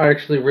great. I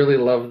actually really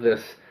love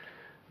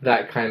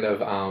that kind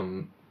of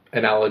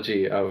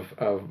analogy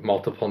of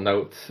multiple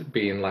notes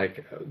being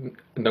like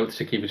notes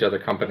to keep each other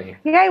company.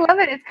 Yeah, I love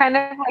it. It's kind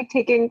of like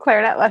taking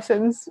clarinet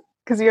lessons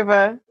because you have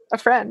a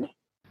friend.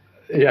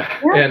 Yeah.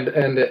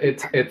 And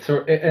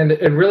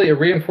it really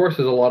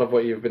reinforces a lot of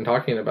what you've been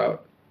talking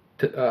about,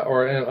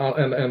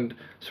 and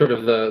sort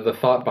of the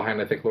thought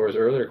behind, I think, Laura's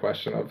earlier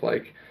question of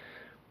like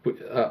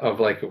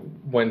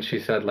when she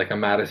said like a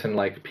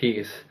Madison-like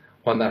piece,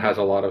 one that has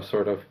a lot of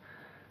sort of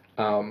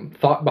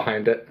thought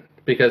behind it,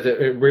 because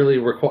it really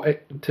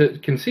to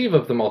conceive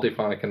of the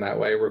multiphonic in that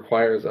way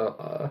requires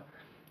a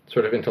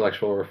sort of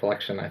intellectual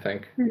reflection, I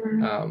think.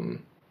 Mm-hmm.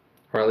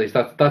 Or at least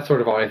that's sort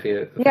of how I see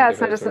it. Yeah,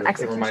 it's not just an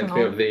executional. It reminds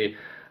me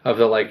of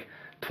the like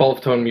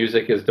 12-tone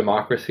music is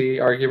democracy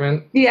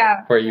argument.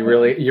 Yeah. Where you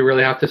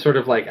really have to sort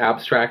of like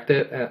abstract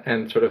it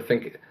and sort of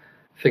think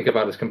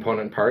about its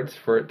component parts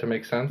for it to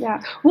make sense.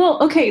 Yeah.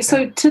 Well, okay,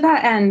 so to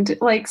that end,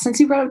 like since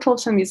you brought up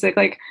 12-tone music,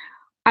 like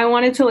I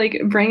wanted to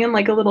like bring in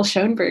like a little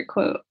Schoenberg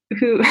quote,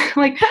 who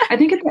like I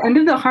think at the end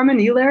of the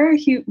Harmonie Lehre,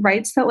 he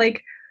writes that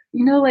like,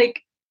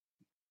 like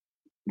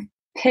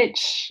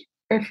pitch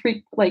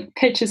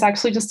pitch is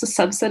actually just a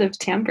subset of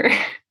timbre.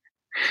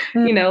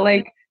 Mm.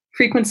 Like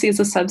frequency is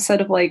a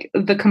subset of like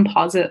the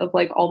composite of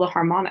like all the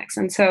harmonics.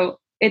 And so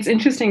it's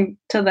interesting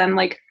to then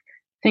like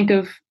think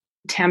of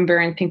timbre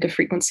and think of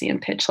frequency and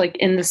pitch like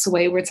in this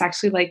way where it's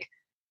actually like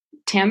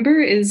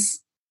timbre is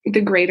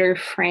the greater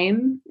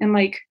frame and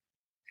like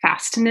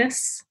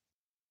fastness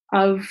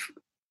of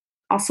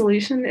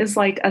oscillation is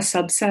like a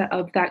subset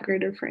of that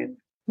greater frame.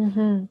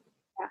 Mm-hmm.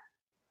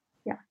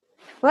 Yeah.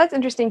 Well, that's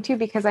interesting too,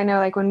 because I know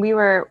like when we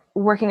were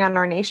working on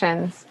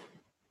Ornations,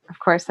 of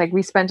course, like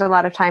we spent a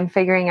lot of time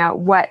figuring out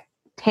what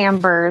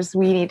timbres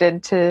we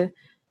needed to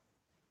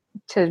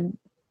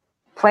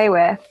play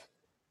with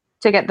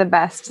to get the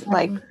best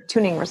like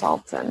tuning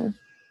results. And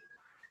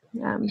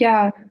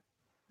yeah,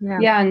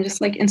 and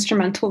just like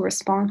instrumental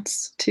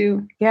response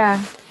too.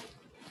 Yeah.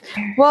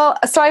 Well,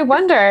 so I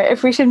wonder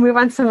if we should move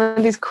on to some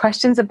of these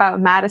questions about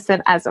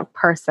Madison as a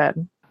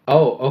person.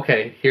 Oh,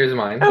 okay. Here's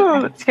mine. Oh,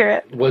 let's hear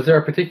it. Was there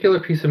a particular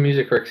piece of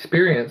music or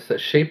experience that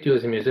shaped you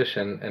as a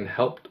musician and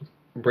helped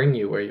bring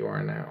you where you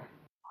are now?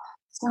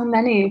 So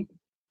many.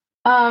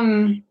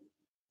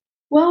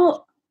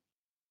 Well,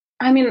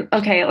 I mean,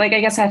 okay, like I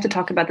guess I have to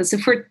talk about this.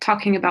 If we're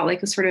talking about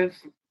like a sort of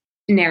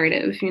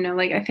narrative,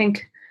 like I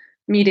think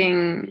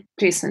meeting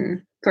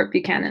Jason Thorpe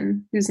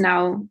Buchanan, who's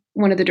now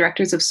one of the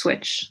directors of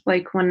Switch,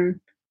 like when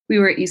we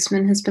were at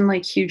Eastman, has been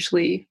like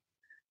hugely,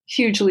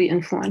 hugely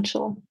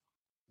influential.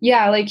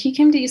 Yeah, like he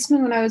came to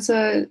Eastman when I was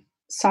a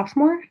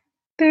sophomore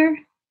there.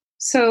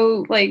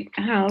 So like,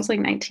 I don't know, I was like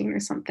 19 or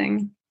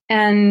something.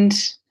 And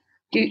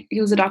he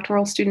was a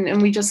doctoral student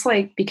and we just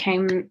like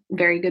became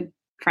very good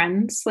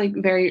friends like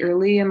very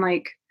early. And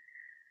like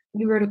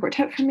he wrote a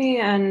quartet for me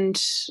and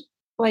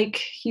like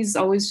he's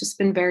always just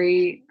been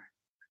very,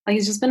 like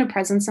he's just been a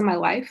presence in my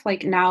life.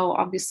 Like now,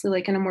 obviously,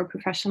 like in a more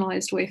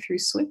professionalized way through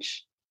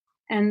Switch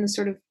and the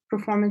sort of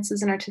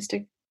performances and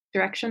artistic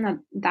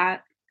direction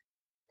that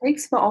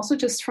takes, but also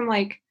just from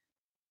like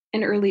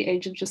an early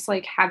age of just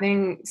like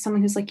having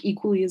someone who's like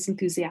equally as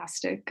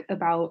enthusiastic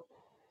about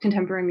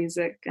contemporary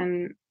music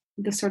and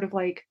the sort of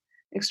like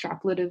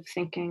extrapolative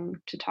thinking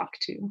to talk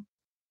to.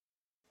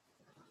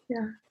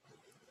 Yeah.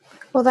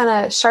 Well, then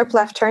a sharp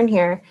left turn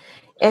here.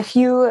 If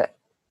you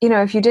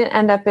didn't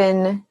end up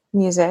in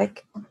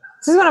music,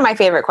 this is one of my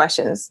favorite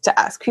questions to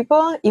ask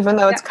people, even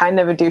though it's kind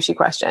of a douchey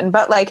question.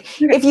 But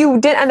like, if you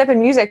didn't end up in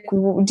music,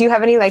 do you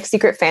have any like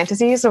secret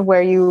fantasies of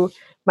where you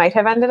might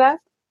have ended up?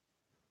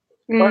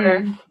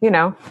 Or,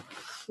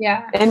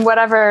 Yeah. In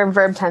whatever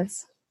verb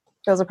tense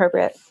feels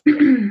appropriate.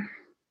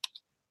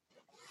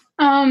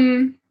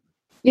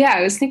 Yeah,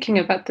 I was thinking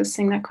about this,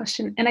 saying that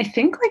question, and I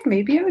think like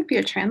maybe I would be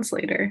a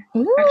translator.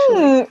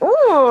 Actually,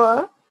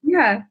 Ooh.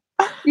 yeah.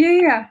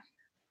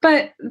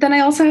 But then I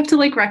also have to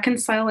like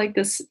reconcile like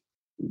this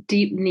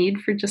deep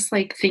need for just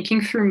like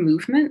thinking through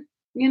movement,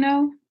 you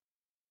know.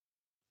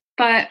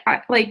 But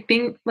I, like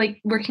being like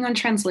working on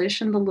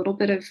translation, the little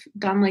bit I've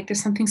done, like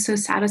there's something so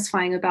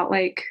satisfying about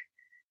like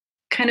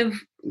kind of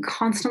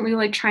constantly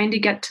like trying to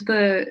get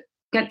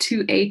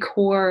to a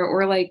core,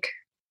 or like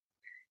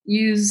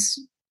use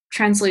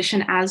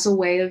translation as a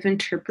way of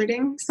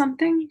interpreting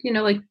something, you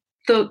know, like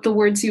the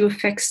words you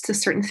affix to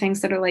certain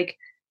things that are like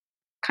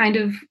kind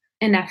of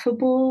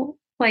ineffable,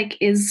 like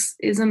is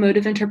a mode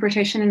of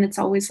interpretation, and it's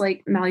always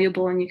like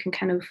malleable, and you can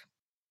kind of,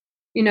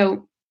 you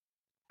know,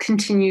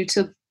 continue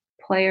to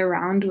play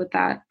around with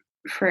that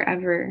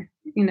forever,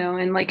 you know,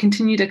 and like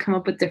continue to come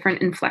up with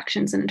different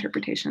inflections and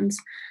interpretations.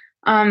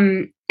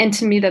 And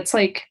to me that's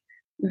like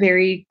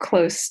very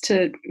close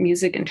to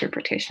music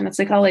interpretation. It's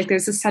like, oh, like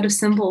there's a set of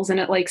symbols and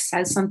it like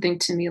says something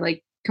to me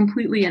like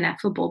completely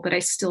ineffable, but I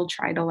still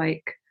try to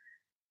like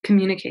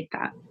communicate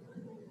that.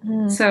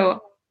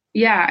 So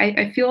yeah,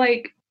 I feel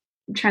like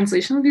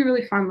translation would be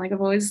really fun. Like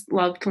I've always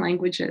loved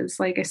languages.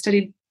 Like I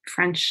studied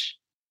French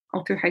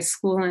all through high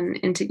school and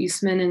into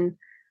Eastman, and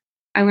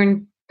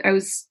I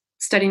was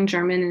studying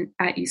German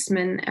at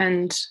Eastman,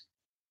 and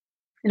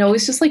it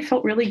always just like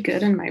felt really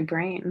good in my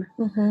brain.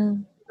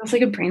 It was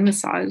like a brain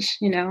massage,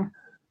 you know.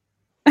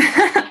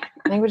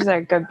 Languages are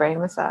a good brain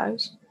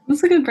massage.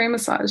 It's like a brain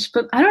massage,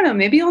 but I don't know,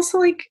 maybe also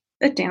like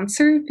a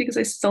dancer, because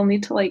I still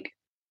need to like,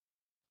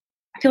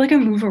 I feel like I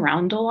move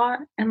around a lot,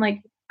 and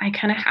like I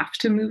kind of have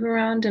to move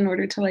around in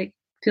order to like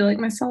feel like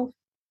myself.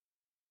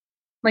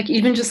 Like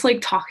even just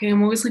like talking,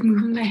 I'm always like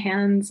moving my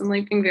hands and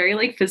like being very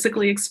like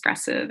physically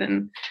expressive.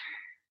 And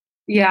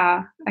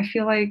yeah, I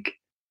feel like,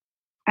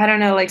 I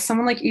don't know, like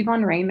someone like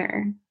Yvonne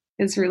Rainer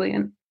is really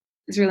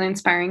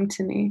inspiring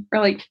to me, or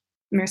like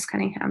Merce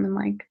Cunningham, and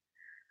like,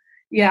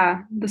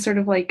 yeah, the sort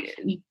of like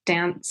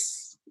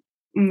dance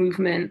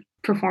movement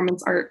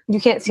performance art.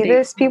 You can't see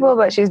this, people,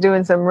 but she's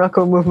doing some real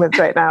cool movements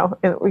right now.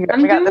 We got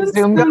the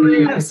Zoom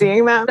going. I'm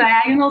seeing them.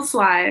 Diagonal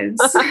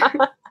slides.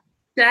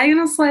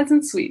 Diagonal slides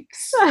and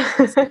sweeps.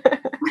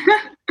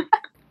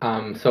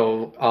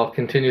 So I'll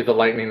continue the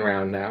lightning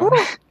round now.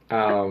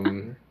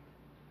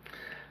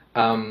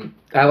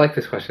 I like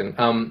this question.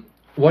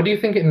 What do you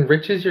think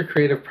enriches your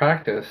creative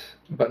practice,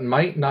 but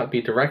might not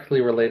be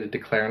directly related to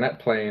clarinet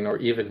playing or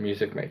even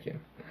music making?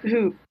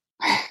 Ooh.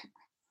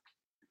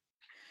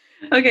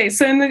 Okay,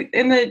 so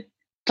in the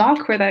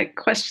doc where that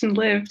question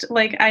lived,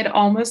 like I'd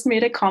almost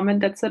made a comment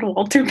that said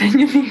Walter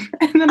Benjamin,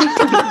 and then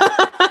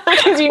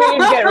because you need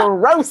to get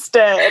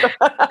roasted.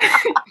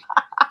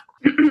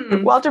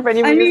 Walter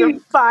Benjamin is a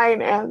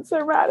fine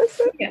answer,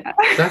 Madison. Yeah,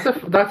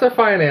 that's a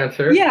fine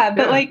answer. Yeah,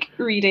 but like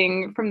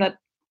reading from that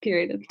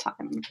period of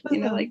time, you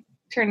know, like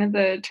turn of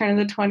the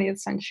 20th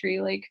century,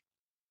 like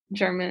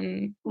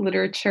German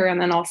literature, and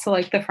then also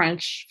like the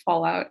French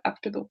fallout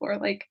after the war.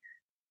 Like,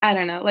 I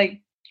don't know, like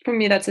for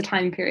me that's a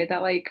time period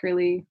that like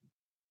really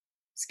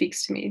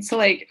speaks to me. So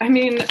like, I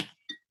mean,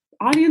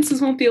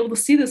 audiences won't be able to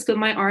see this, but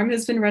my arm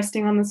has been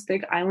resting on this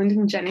big island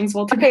in Jennings.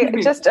 Walter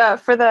Benjamin. Just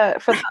for the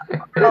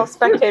little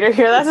spectator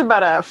here, that's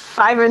about a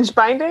 5-inch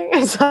binding.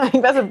 It's like,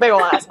 that's a big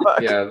old ass book.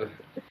 Yeah.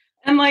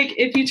 And like,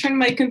 if you turn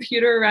my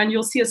computer around,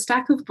 you'll see a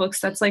stack of books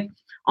that's like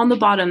on the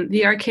bottom,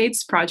 The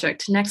Arcades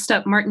Project. Next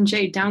up, Martin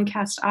J.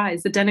 Downcast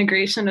Eyes, the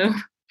denigration of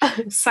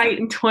sight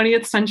in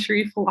 20th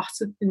century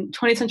philosophy, in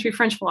 20th century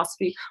French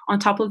philosophy. On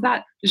top of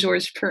that,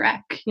 Georges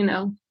Perec, you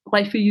know,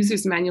 Life of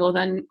User's Manual,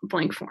 then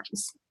blank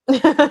forms.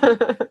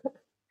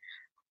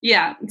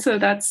 Yeah, so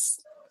that's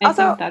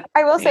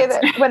I will say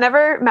that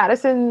whenever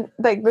Madison,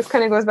 like this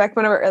kind of goes back to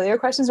one of our earlier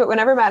questions, but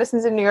whenever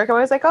Madison's in New York, I'm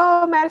always like,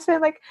 oh,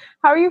 Madison, like,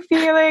 how are you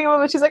feeling?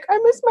 And she's like, I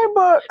miss my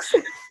books.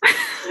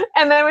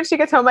 And then when she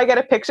gets home, I get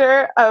a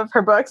picture of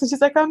her books, and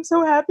she's like, I'm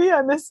so happy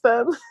I miss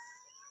them.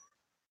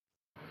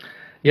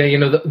 Yeah, you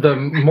know, the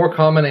more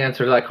common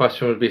answer to that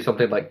question would be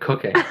something like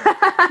cooking.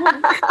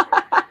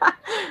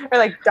 Or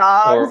like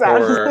dogs.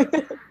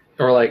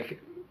 Or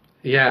like,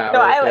 yeah. No,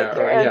 I like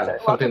your answer.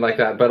 Yeah, something like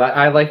that. But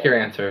I like your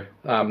answer.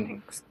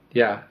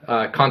 Yeah,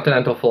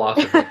 continental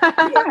philosophy.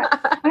 Yeah,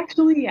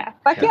 actually, yeah.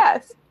 Fuck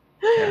yes.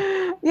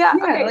 Yeah,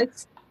 okay. Like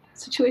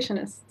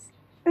situationists.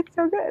 It's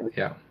so good.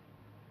 Yeah.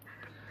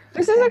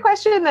 This is a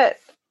question that,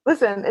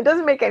 listen, it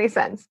doesn't make any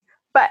sense.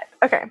 But,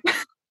 okay.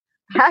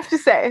 I have to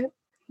say,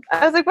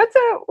 I was like,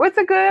 what's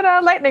a good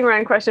lightning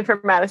round question for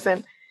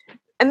Madison?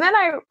 And then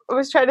I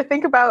was trying to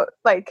think about,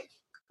 like,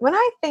 when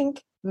I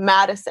think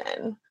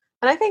Madison,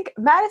 and I think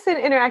Madison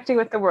interacting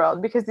with the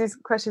world, because these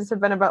questions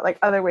have been about, like,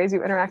 other ways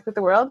you interact with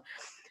the world.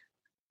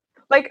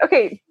 Like,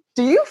 okay,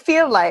 do you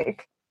feel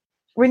like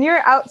when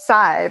you're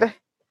outside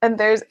and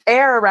there's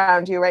air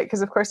around you, right?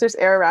 Because, of course, there's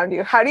air around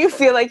you. How do you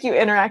feel like you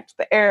interact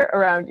with the air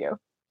around you?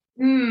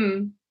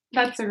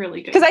 That's a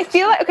really good. Because I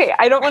feel like, okay,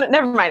 I don't want to,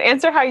 never mind.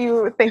 Answer how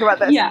you think about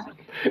this. Yeah.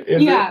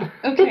 Is Yeah.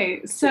 it?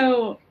 Okay.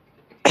 So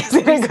It's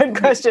a good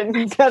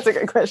question. That's a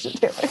good question,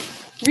 Taylor.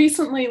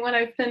 recently, when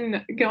I've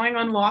been going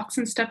on walks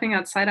and stepping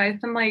outside,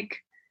 I've been like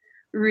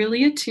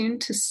really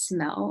attuned to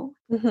smell.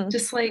 Mm-hmm.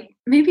 Just like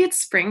maybe it's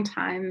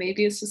springtime,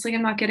 maybe it's just like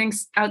I'm not getting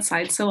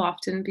outside so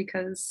often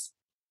because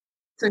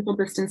social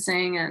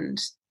distancing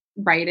and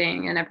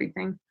writing and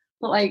everything.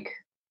 But like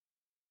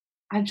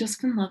I've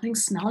just been loving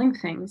smelling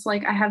things.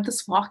 Like I have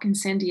this walk in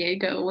San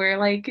Diego where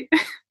like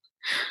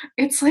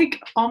it's like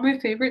all my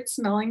favorite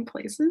smelling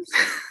places.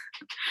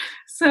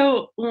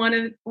 So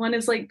one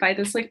is like by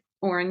this like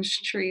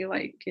orange tree,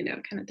 like, you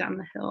know, kind of down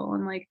the hill,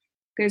 and like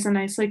there's a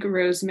nice like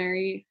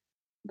rosemary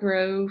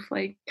grove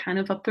like kind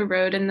of up the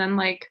road, and then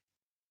like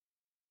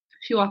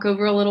if you walk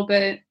over a little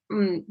bit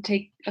and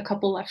take a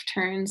couple left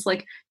turns,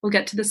 like we'll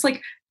get to this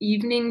like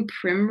evening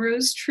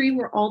primrose tree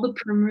where all the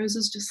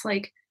primroses just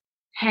like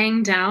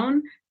hang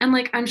down, and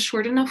like I'm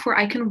short enough where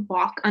I can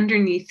walk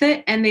underneath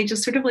it and they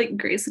just sort of like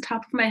graze the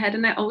top of my head,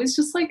 and I always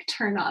just like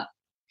turn up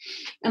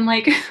and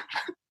like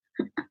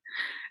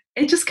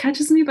it just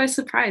catches me by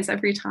surprise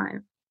every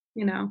time,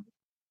 you know.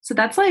 So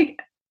that's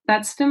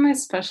been my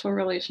special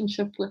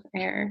relationship with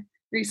air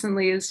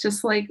recently, is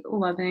just like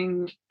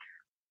loving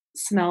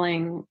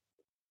smelling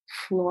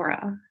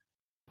flora.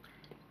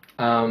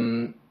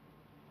 Name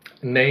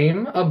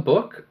a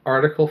book,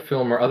 article,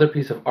 film, or other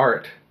piece of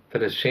art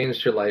that has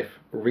changed your life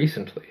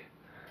recently.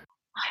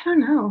 I don't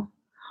know.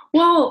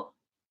 Well,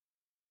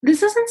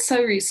 this isn't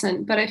so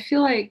recent, but I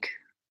feel like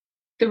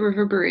the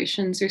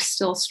reverberations are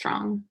still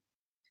strong.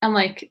 And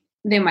like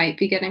they might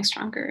be getting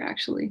stronger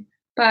actually.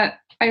 But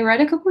I read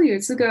a couple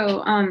years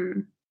ago,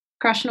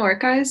 Krishna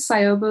Orkai's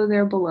Sayobo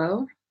There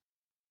Below.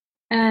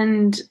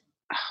 And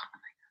oh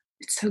my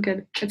God, it's so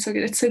good. It's so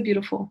good. It's so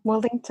beautiful.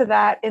 We'll link to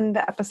that in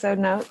the episode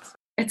notes.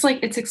 It's like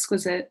it's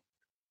exquisite.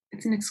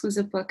 It's an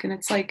exquisite book, and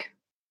it's like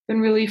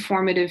been really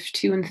formative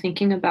too in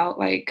thinking about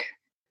like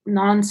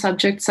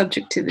non-subject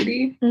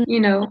subjectivity, you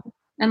know,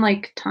 and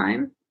like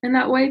time in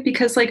that way,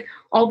 because like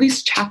all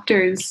these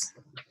chapters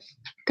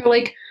are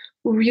like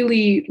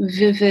really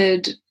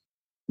vivid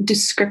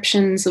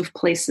descriptions of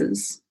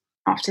places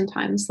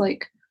oftentimes.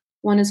 Like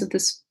one is of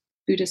this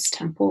Buddhist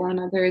temple,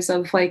 another is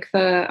of like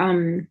the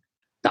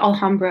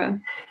Alhambra.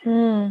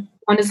 One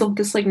is of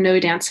this like no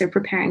dancer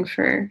preparing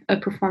for a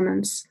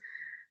performance.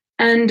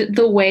 And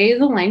the way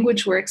the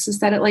language works is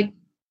that it like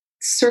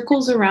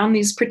circles around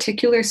these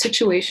particular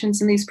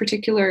situations and these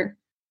particular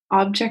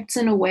objects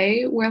in a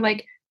way where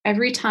like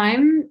every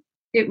time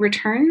it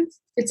returns,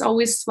 it's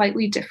always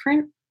slightly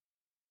different.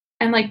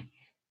 And like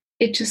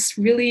it just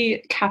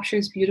really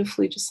captures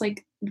beautifully just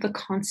like the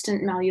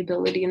constant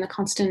malleability and the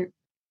constant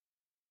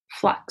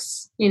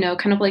flux, you know,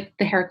 kind of like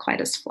the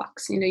Heraclitus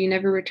flux, you know, you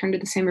never return to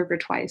the same river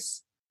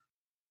twice.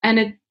 And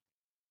it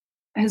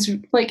has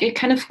like, it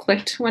kind of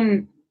clicked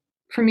when,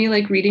 for me,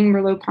 like reading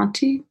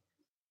Merleau-Ponty,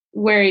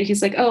 where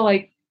he's like, oh,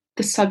 like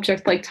the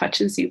subject like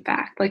touches you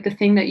back, like the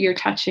thing that you're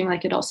touching,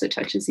 like it also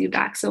touches you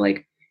back. So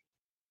like,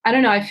 I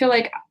don't know, I feel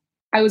like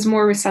I was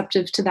more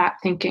receptive to that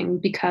thinking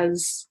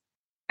because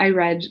I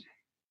read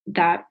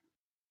that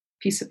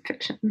piece of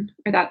fiction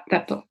or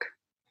that book.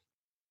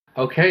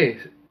 Okay,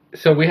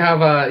 so we have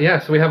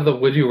so we have the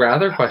would you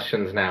rather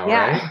questions now,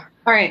 right?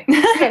 All right.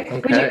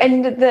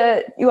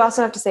 Okay. You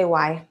also have to say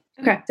why.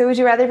 Okay. So would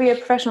you rather be a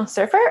professional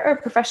surfer or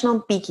a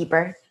professional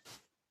beekeeper?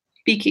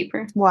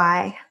 Beekeeper.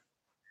 Why?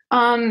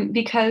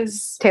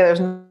 Because Taylor's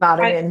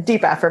nodding in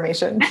deep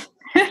affirmation.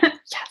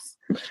 Yes.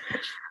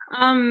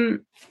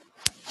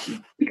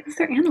 Because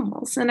they're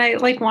animals, and I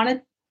like want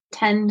to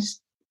tend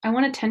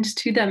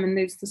to them, and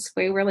there's this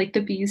way where like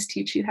the bees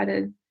teach you how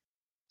to,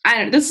 I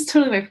don't know, this is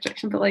totally my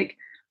projection, but like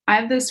I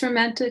have this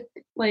romantic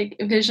like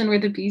vision where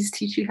the bees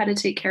teach you how to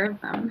take care of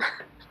them.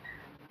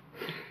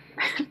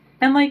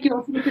 And like you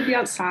also get to be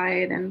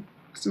outside and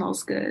it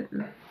smells good.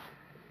 And,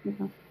 you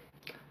know.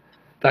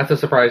 That's a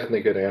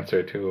surprisingly good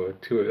answer to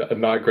a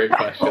not great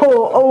question.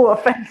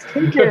 Offense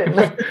taken.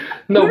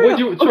 No,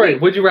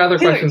 would you rather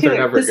questions are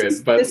never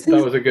good, but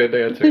that was a good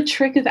answer. The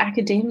trick of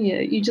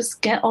academia, you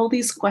just get all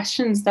these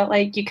questions that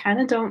like you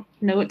kind of don't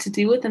know what to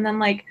do with, and then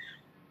like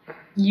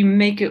you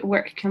make it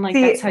work, and like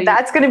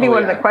that's going to be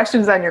one of the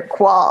questions on your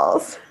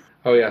quals.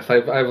 Oh yes,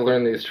 I've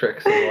learned these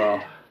tricks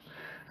as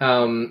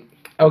well.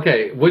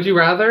 Okay, would you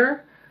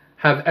rather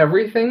have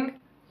everything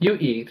you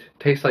eat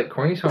taste like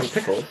cornichon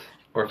pickles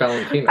or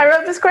Valentina? I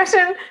wrote this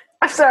question.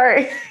 I'm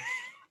sorry.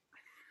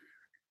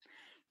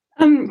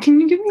 Can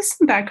you give me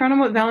some background on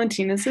what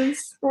Valentina's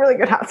is? Really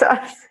good hot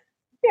sauce.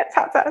 Yeah, it's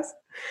hot sauce.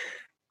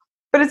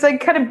 But it's like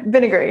kind of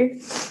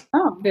vinegary.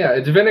 Oh. Yeah,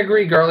 it's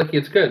vinegary, garlicky,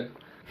 it's good.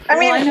 I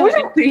mean, I know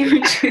what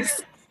you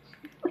choose.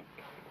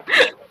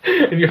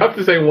 And you have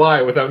to say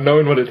why without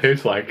knowing what it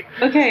tastes like.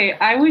 Okay,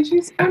 I would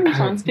choose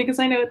cornichons because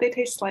I know what they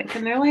taste like.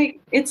 And they're like,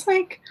 it's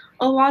like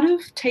a lot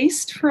of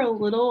taste for a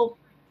little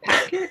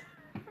packet.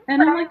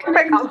 And I'm like,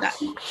 kind of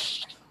that.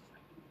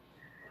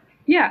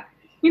 Yeah.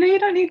 You know, you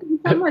don't need to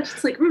eat that much.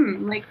 It's like,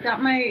 like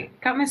got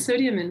my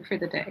sodium in for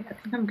the day. I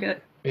think I'm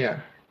good. Yeah.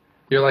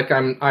 You're like,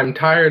 I'm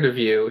tired of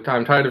you.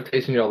 I'm tired of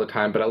tasting you all the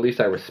time, but at least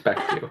I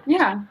respect you.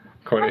 Yeah.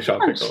 Cornish That's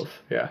lunch. pickles.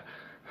 Yeah.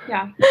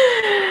 Yeah.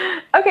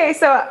 Okay,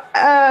 so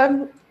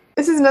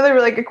this is another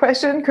really good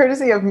question,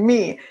 courtesy of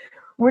me.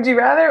 Would you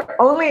rather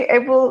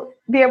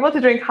be able to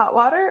drink hot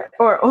water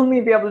or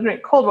only be able to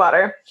drink cold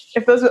water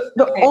if those were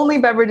the only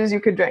beverages you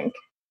could drink?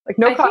 Like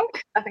no coffee,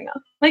 nothing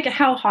else. Like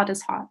how hot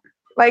is hot?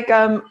 Like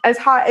as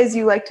hot as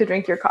you like to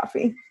drink your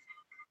coffee.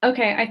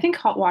 Okay, I think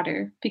hot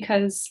water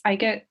because I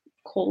get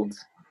cold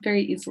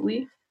very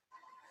easily.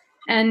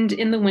 And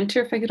in the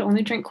winter, if I could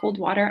only drink cold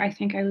water, I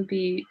think I would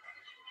be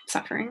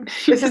suffering.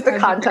 This is the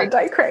content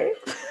I crave.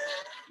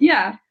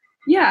 Yeah.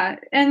 Yeah.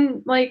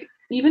 And like,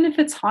 even if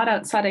it's hot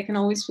outside, I can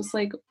always just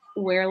like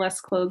wear less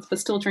clothes, but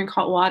still drink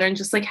hot water and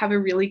just like have a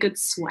really good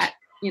sweat,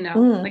 you know?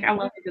 Like, I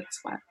love a good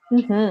sweat.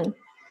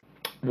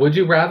 Mm-hmm. Would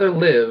you rather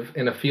live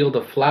in a field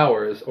of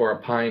flowers or a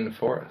pine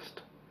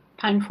forest?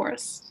 Pine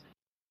forest.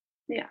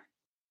 Yeah.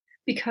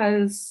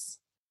 Because,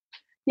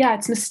 yeah,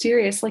 it's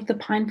mysterious. Like the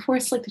pine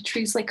forest, like the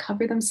trees like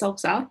cover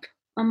themselves up.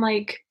 I'm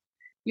like,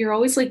 you're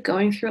always like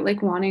going through it,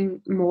 like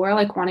wanting more,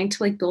 like wanting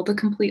to like build a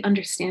complete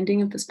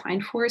understanding of this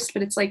pine forest,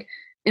 but it's like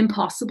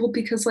impossible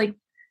because like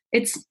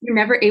you're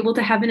never able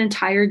to have an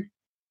entire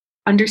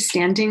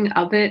understanding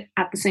of it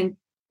at the same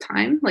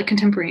time, like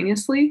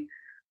contemporaneously.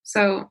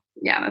 So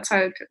yeah, that's how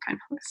I would pick pine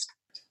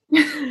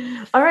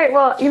forest. All right,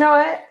 well, you know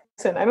what?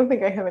 Listen, I don't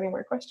think I have any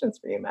more questions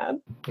for you, Mad.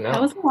 No. That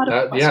was a lot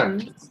of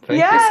questions. Thank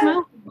Yeah. I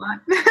smelled a lot.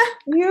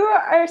 You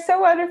are so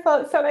wonderful.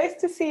 It's so nice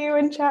to see you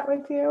and chat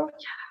with you.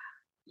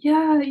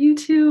 Yeah, you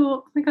too.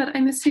 Oh my god,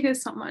 I missed you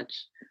guys so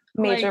much.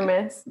 Major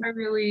Like, miss. I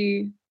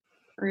really,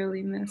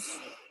 really miss.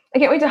 I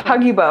can't wait to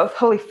hug you both.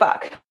 Holy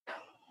fuck.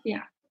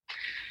 Yeah.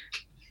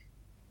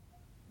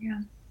 Yeah.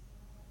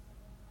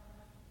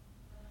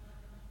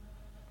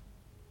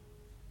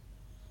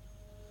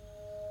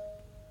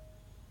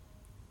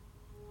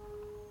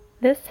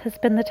 This has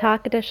been the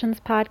Talk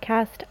Editions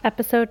podcast,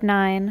 episode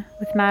 9,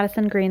 with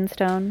Madison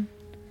Greenstone.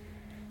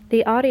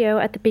 The audio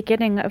at the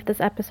beginning of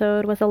this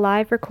episode was a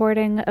live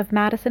recording of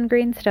Madison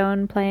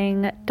Greenstone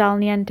playing Dal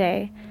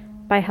Niente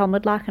by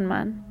Helmut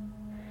Lachenmann.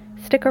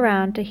 Stick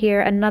around to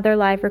hear another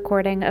live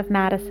recording of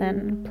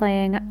Madison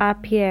playing A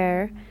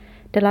Pierre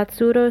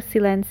dell'azzurro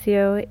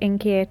silenzio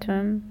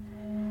inquietum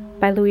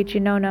by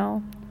Luigi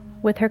Nono,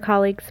 with her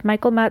colleagues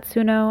Michael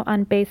Matsuno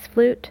on bass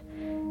flute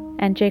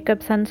and Jacob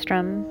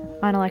Sundstrom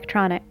on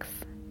electronics.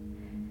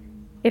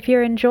 If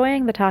you're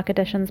enjoying the Talk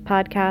Editions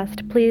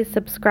podcast, please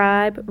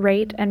subscribe,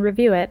 rate, and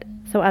review it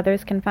so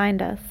others can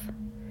find us.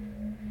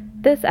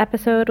 This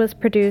episode was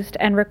produced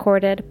and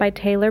recorded by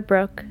Taylor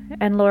Brook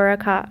and Laura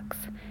Cox,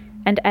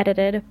 and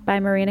edited by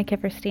Marina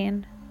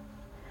Kifferstein.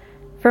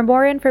 For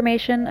more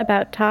information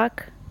about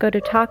Talk, go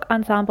to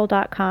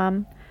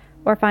talkensemble.com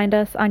or find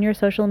us on your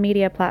social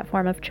media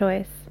platform of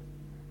choice.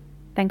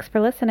 Thanks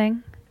for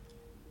listening.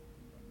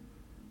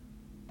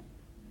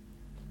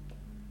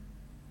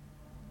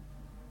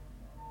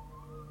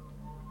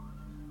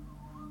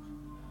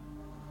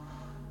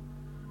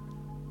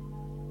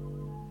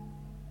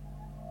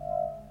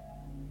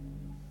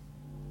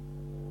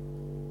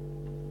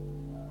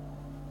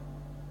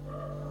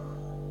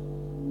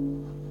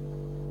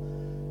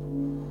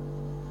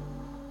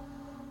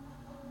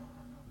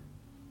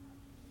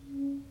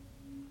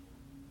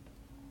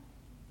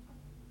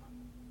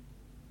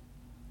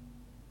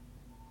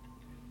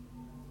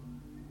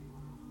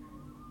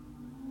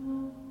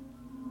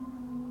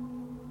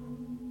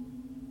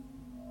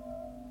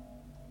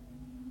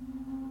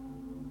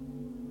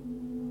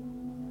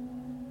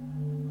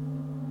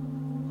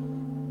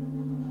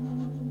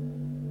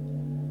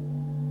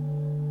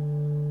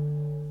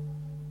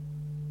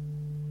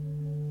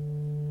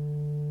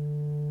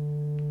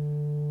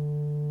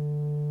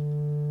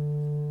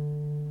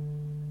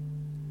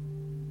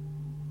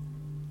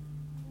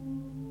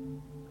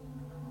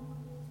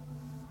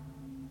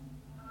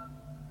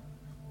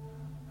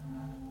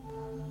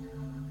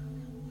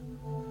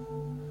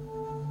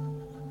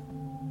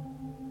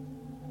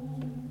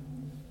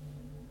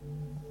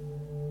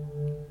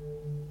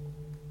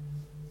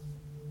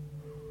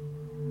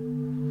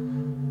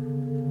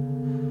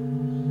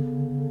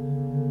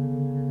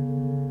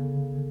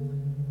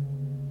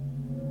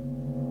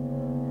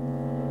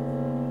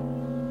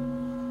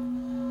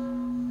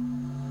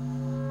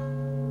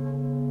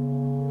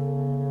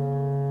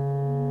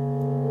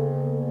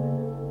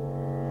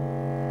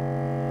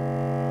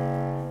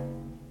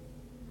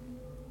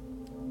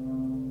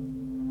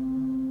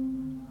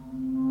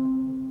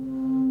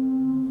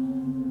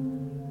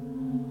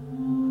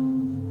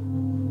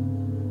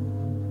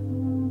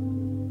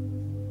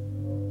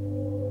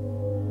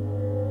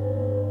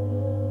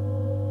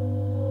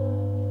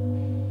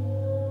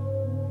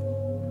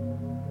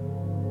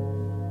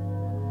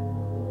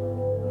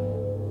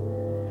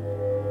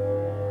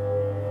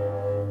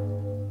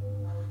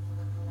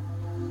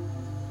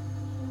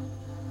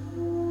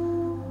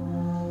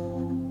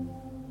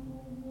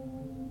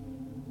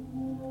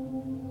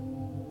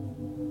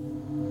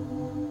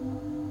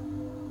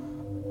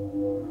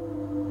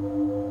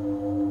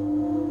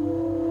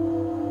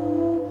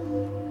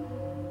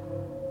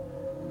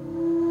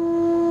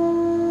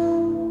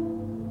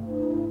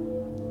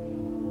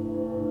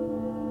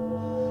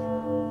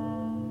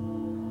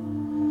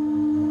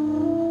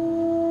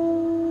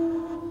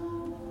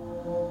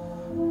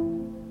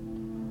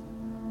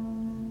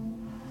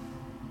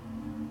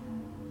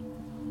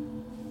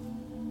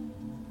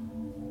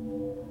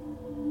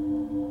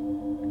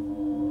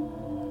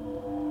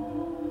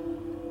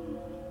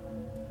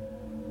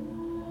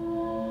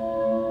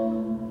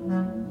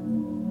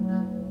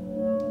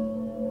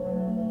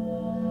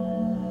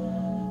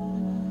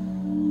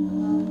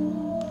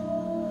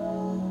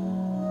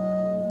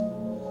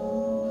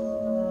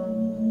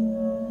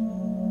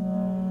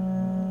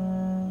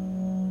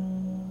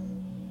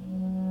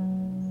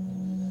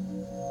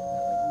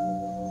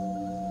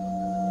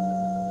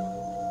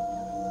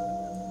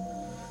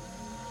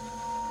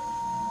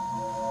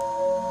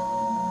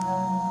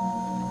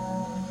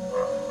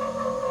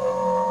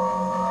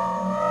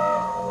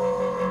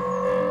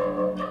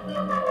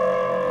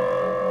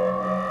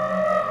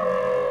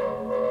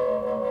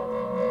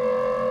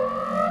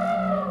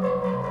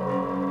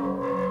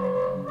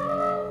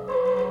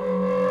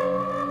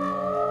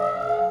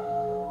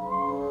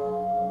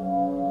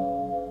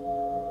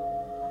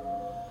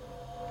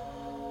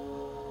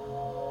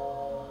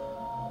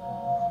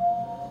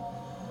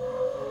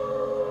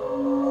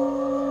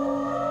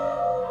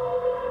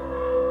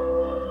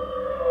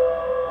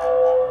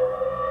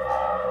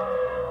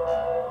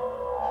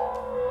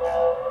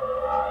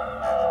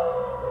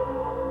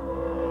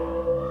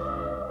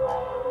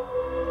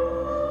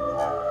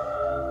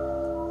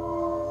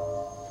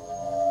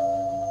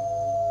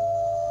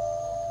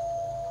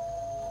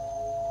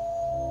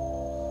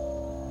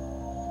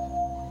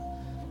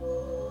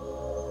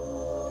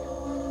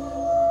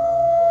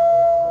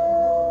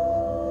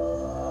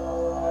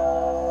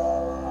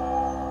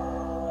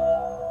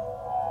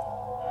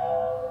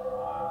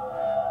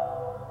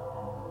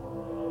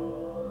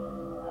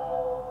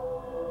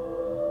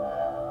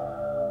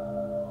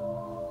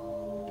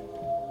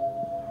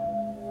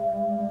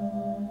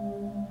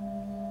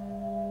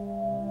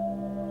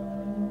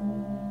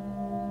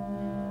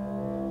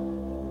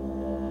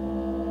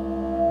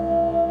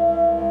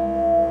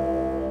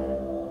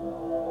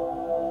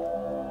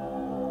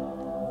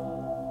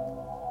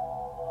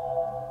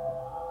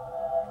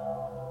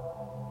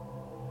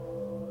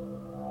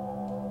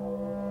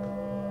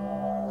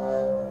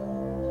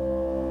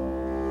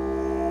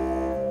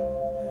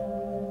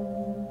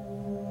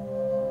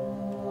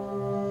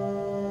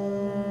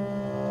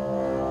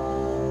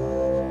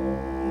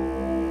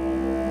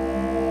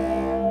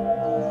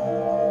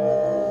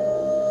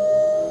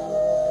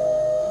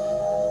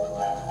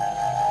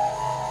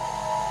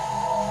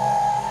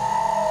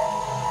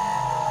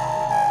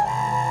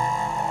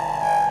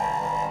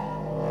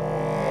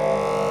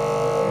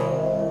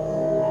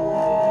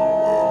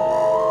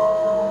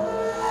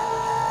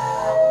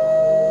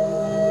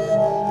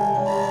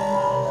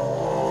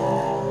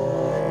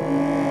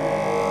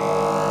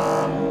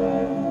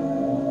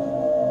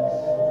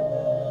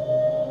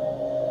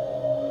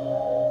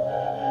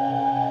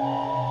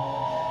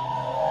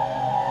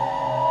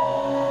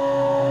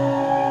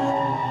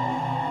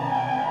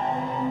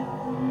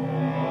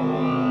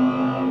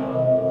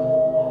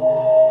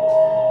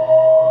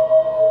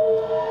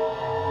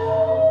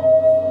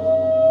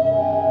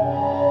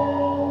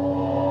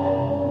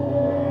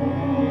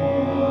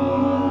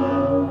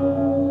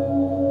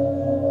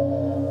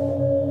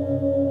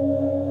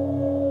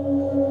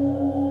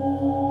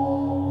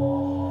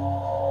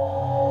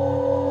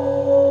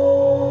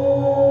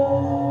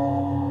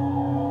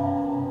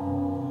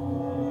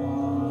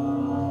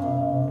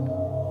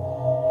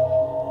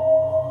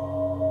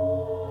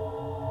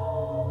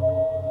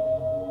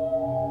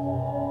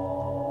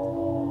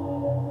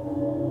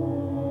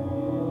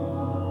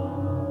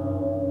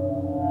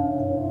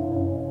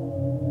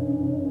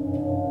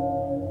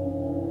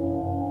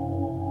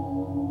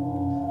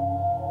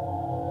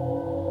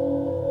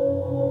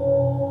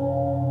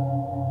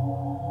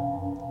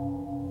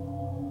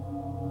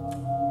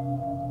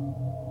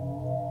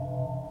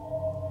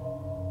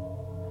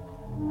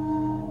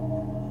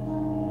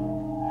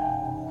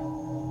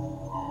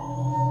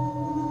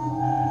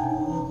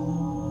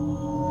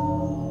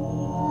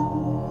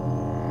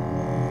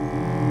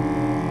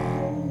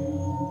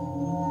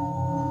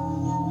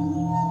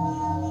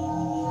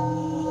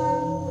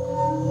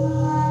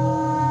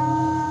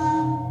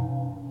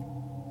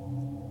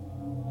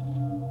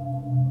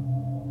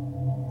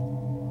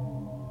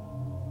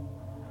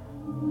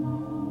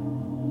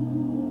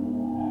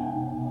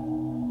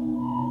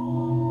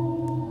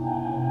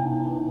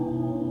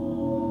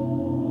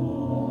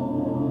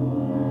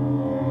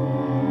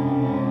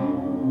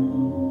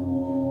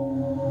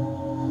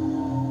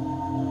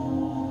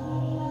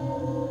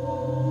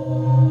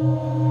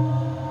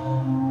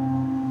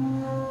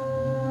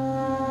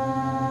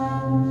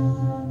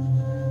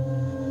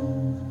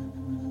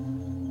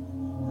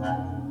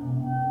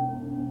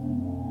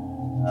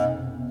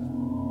 Bye.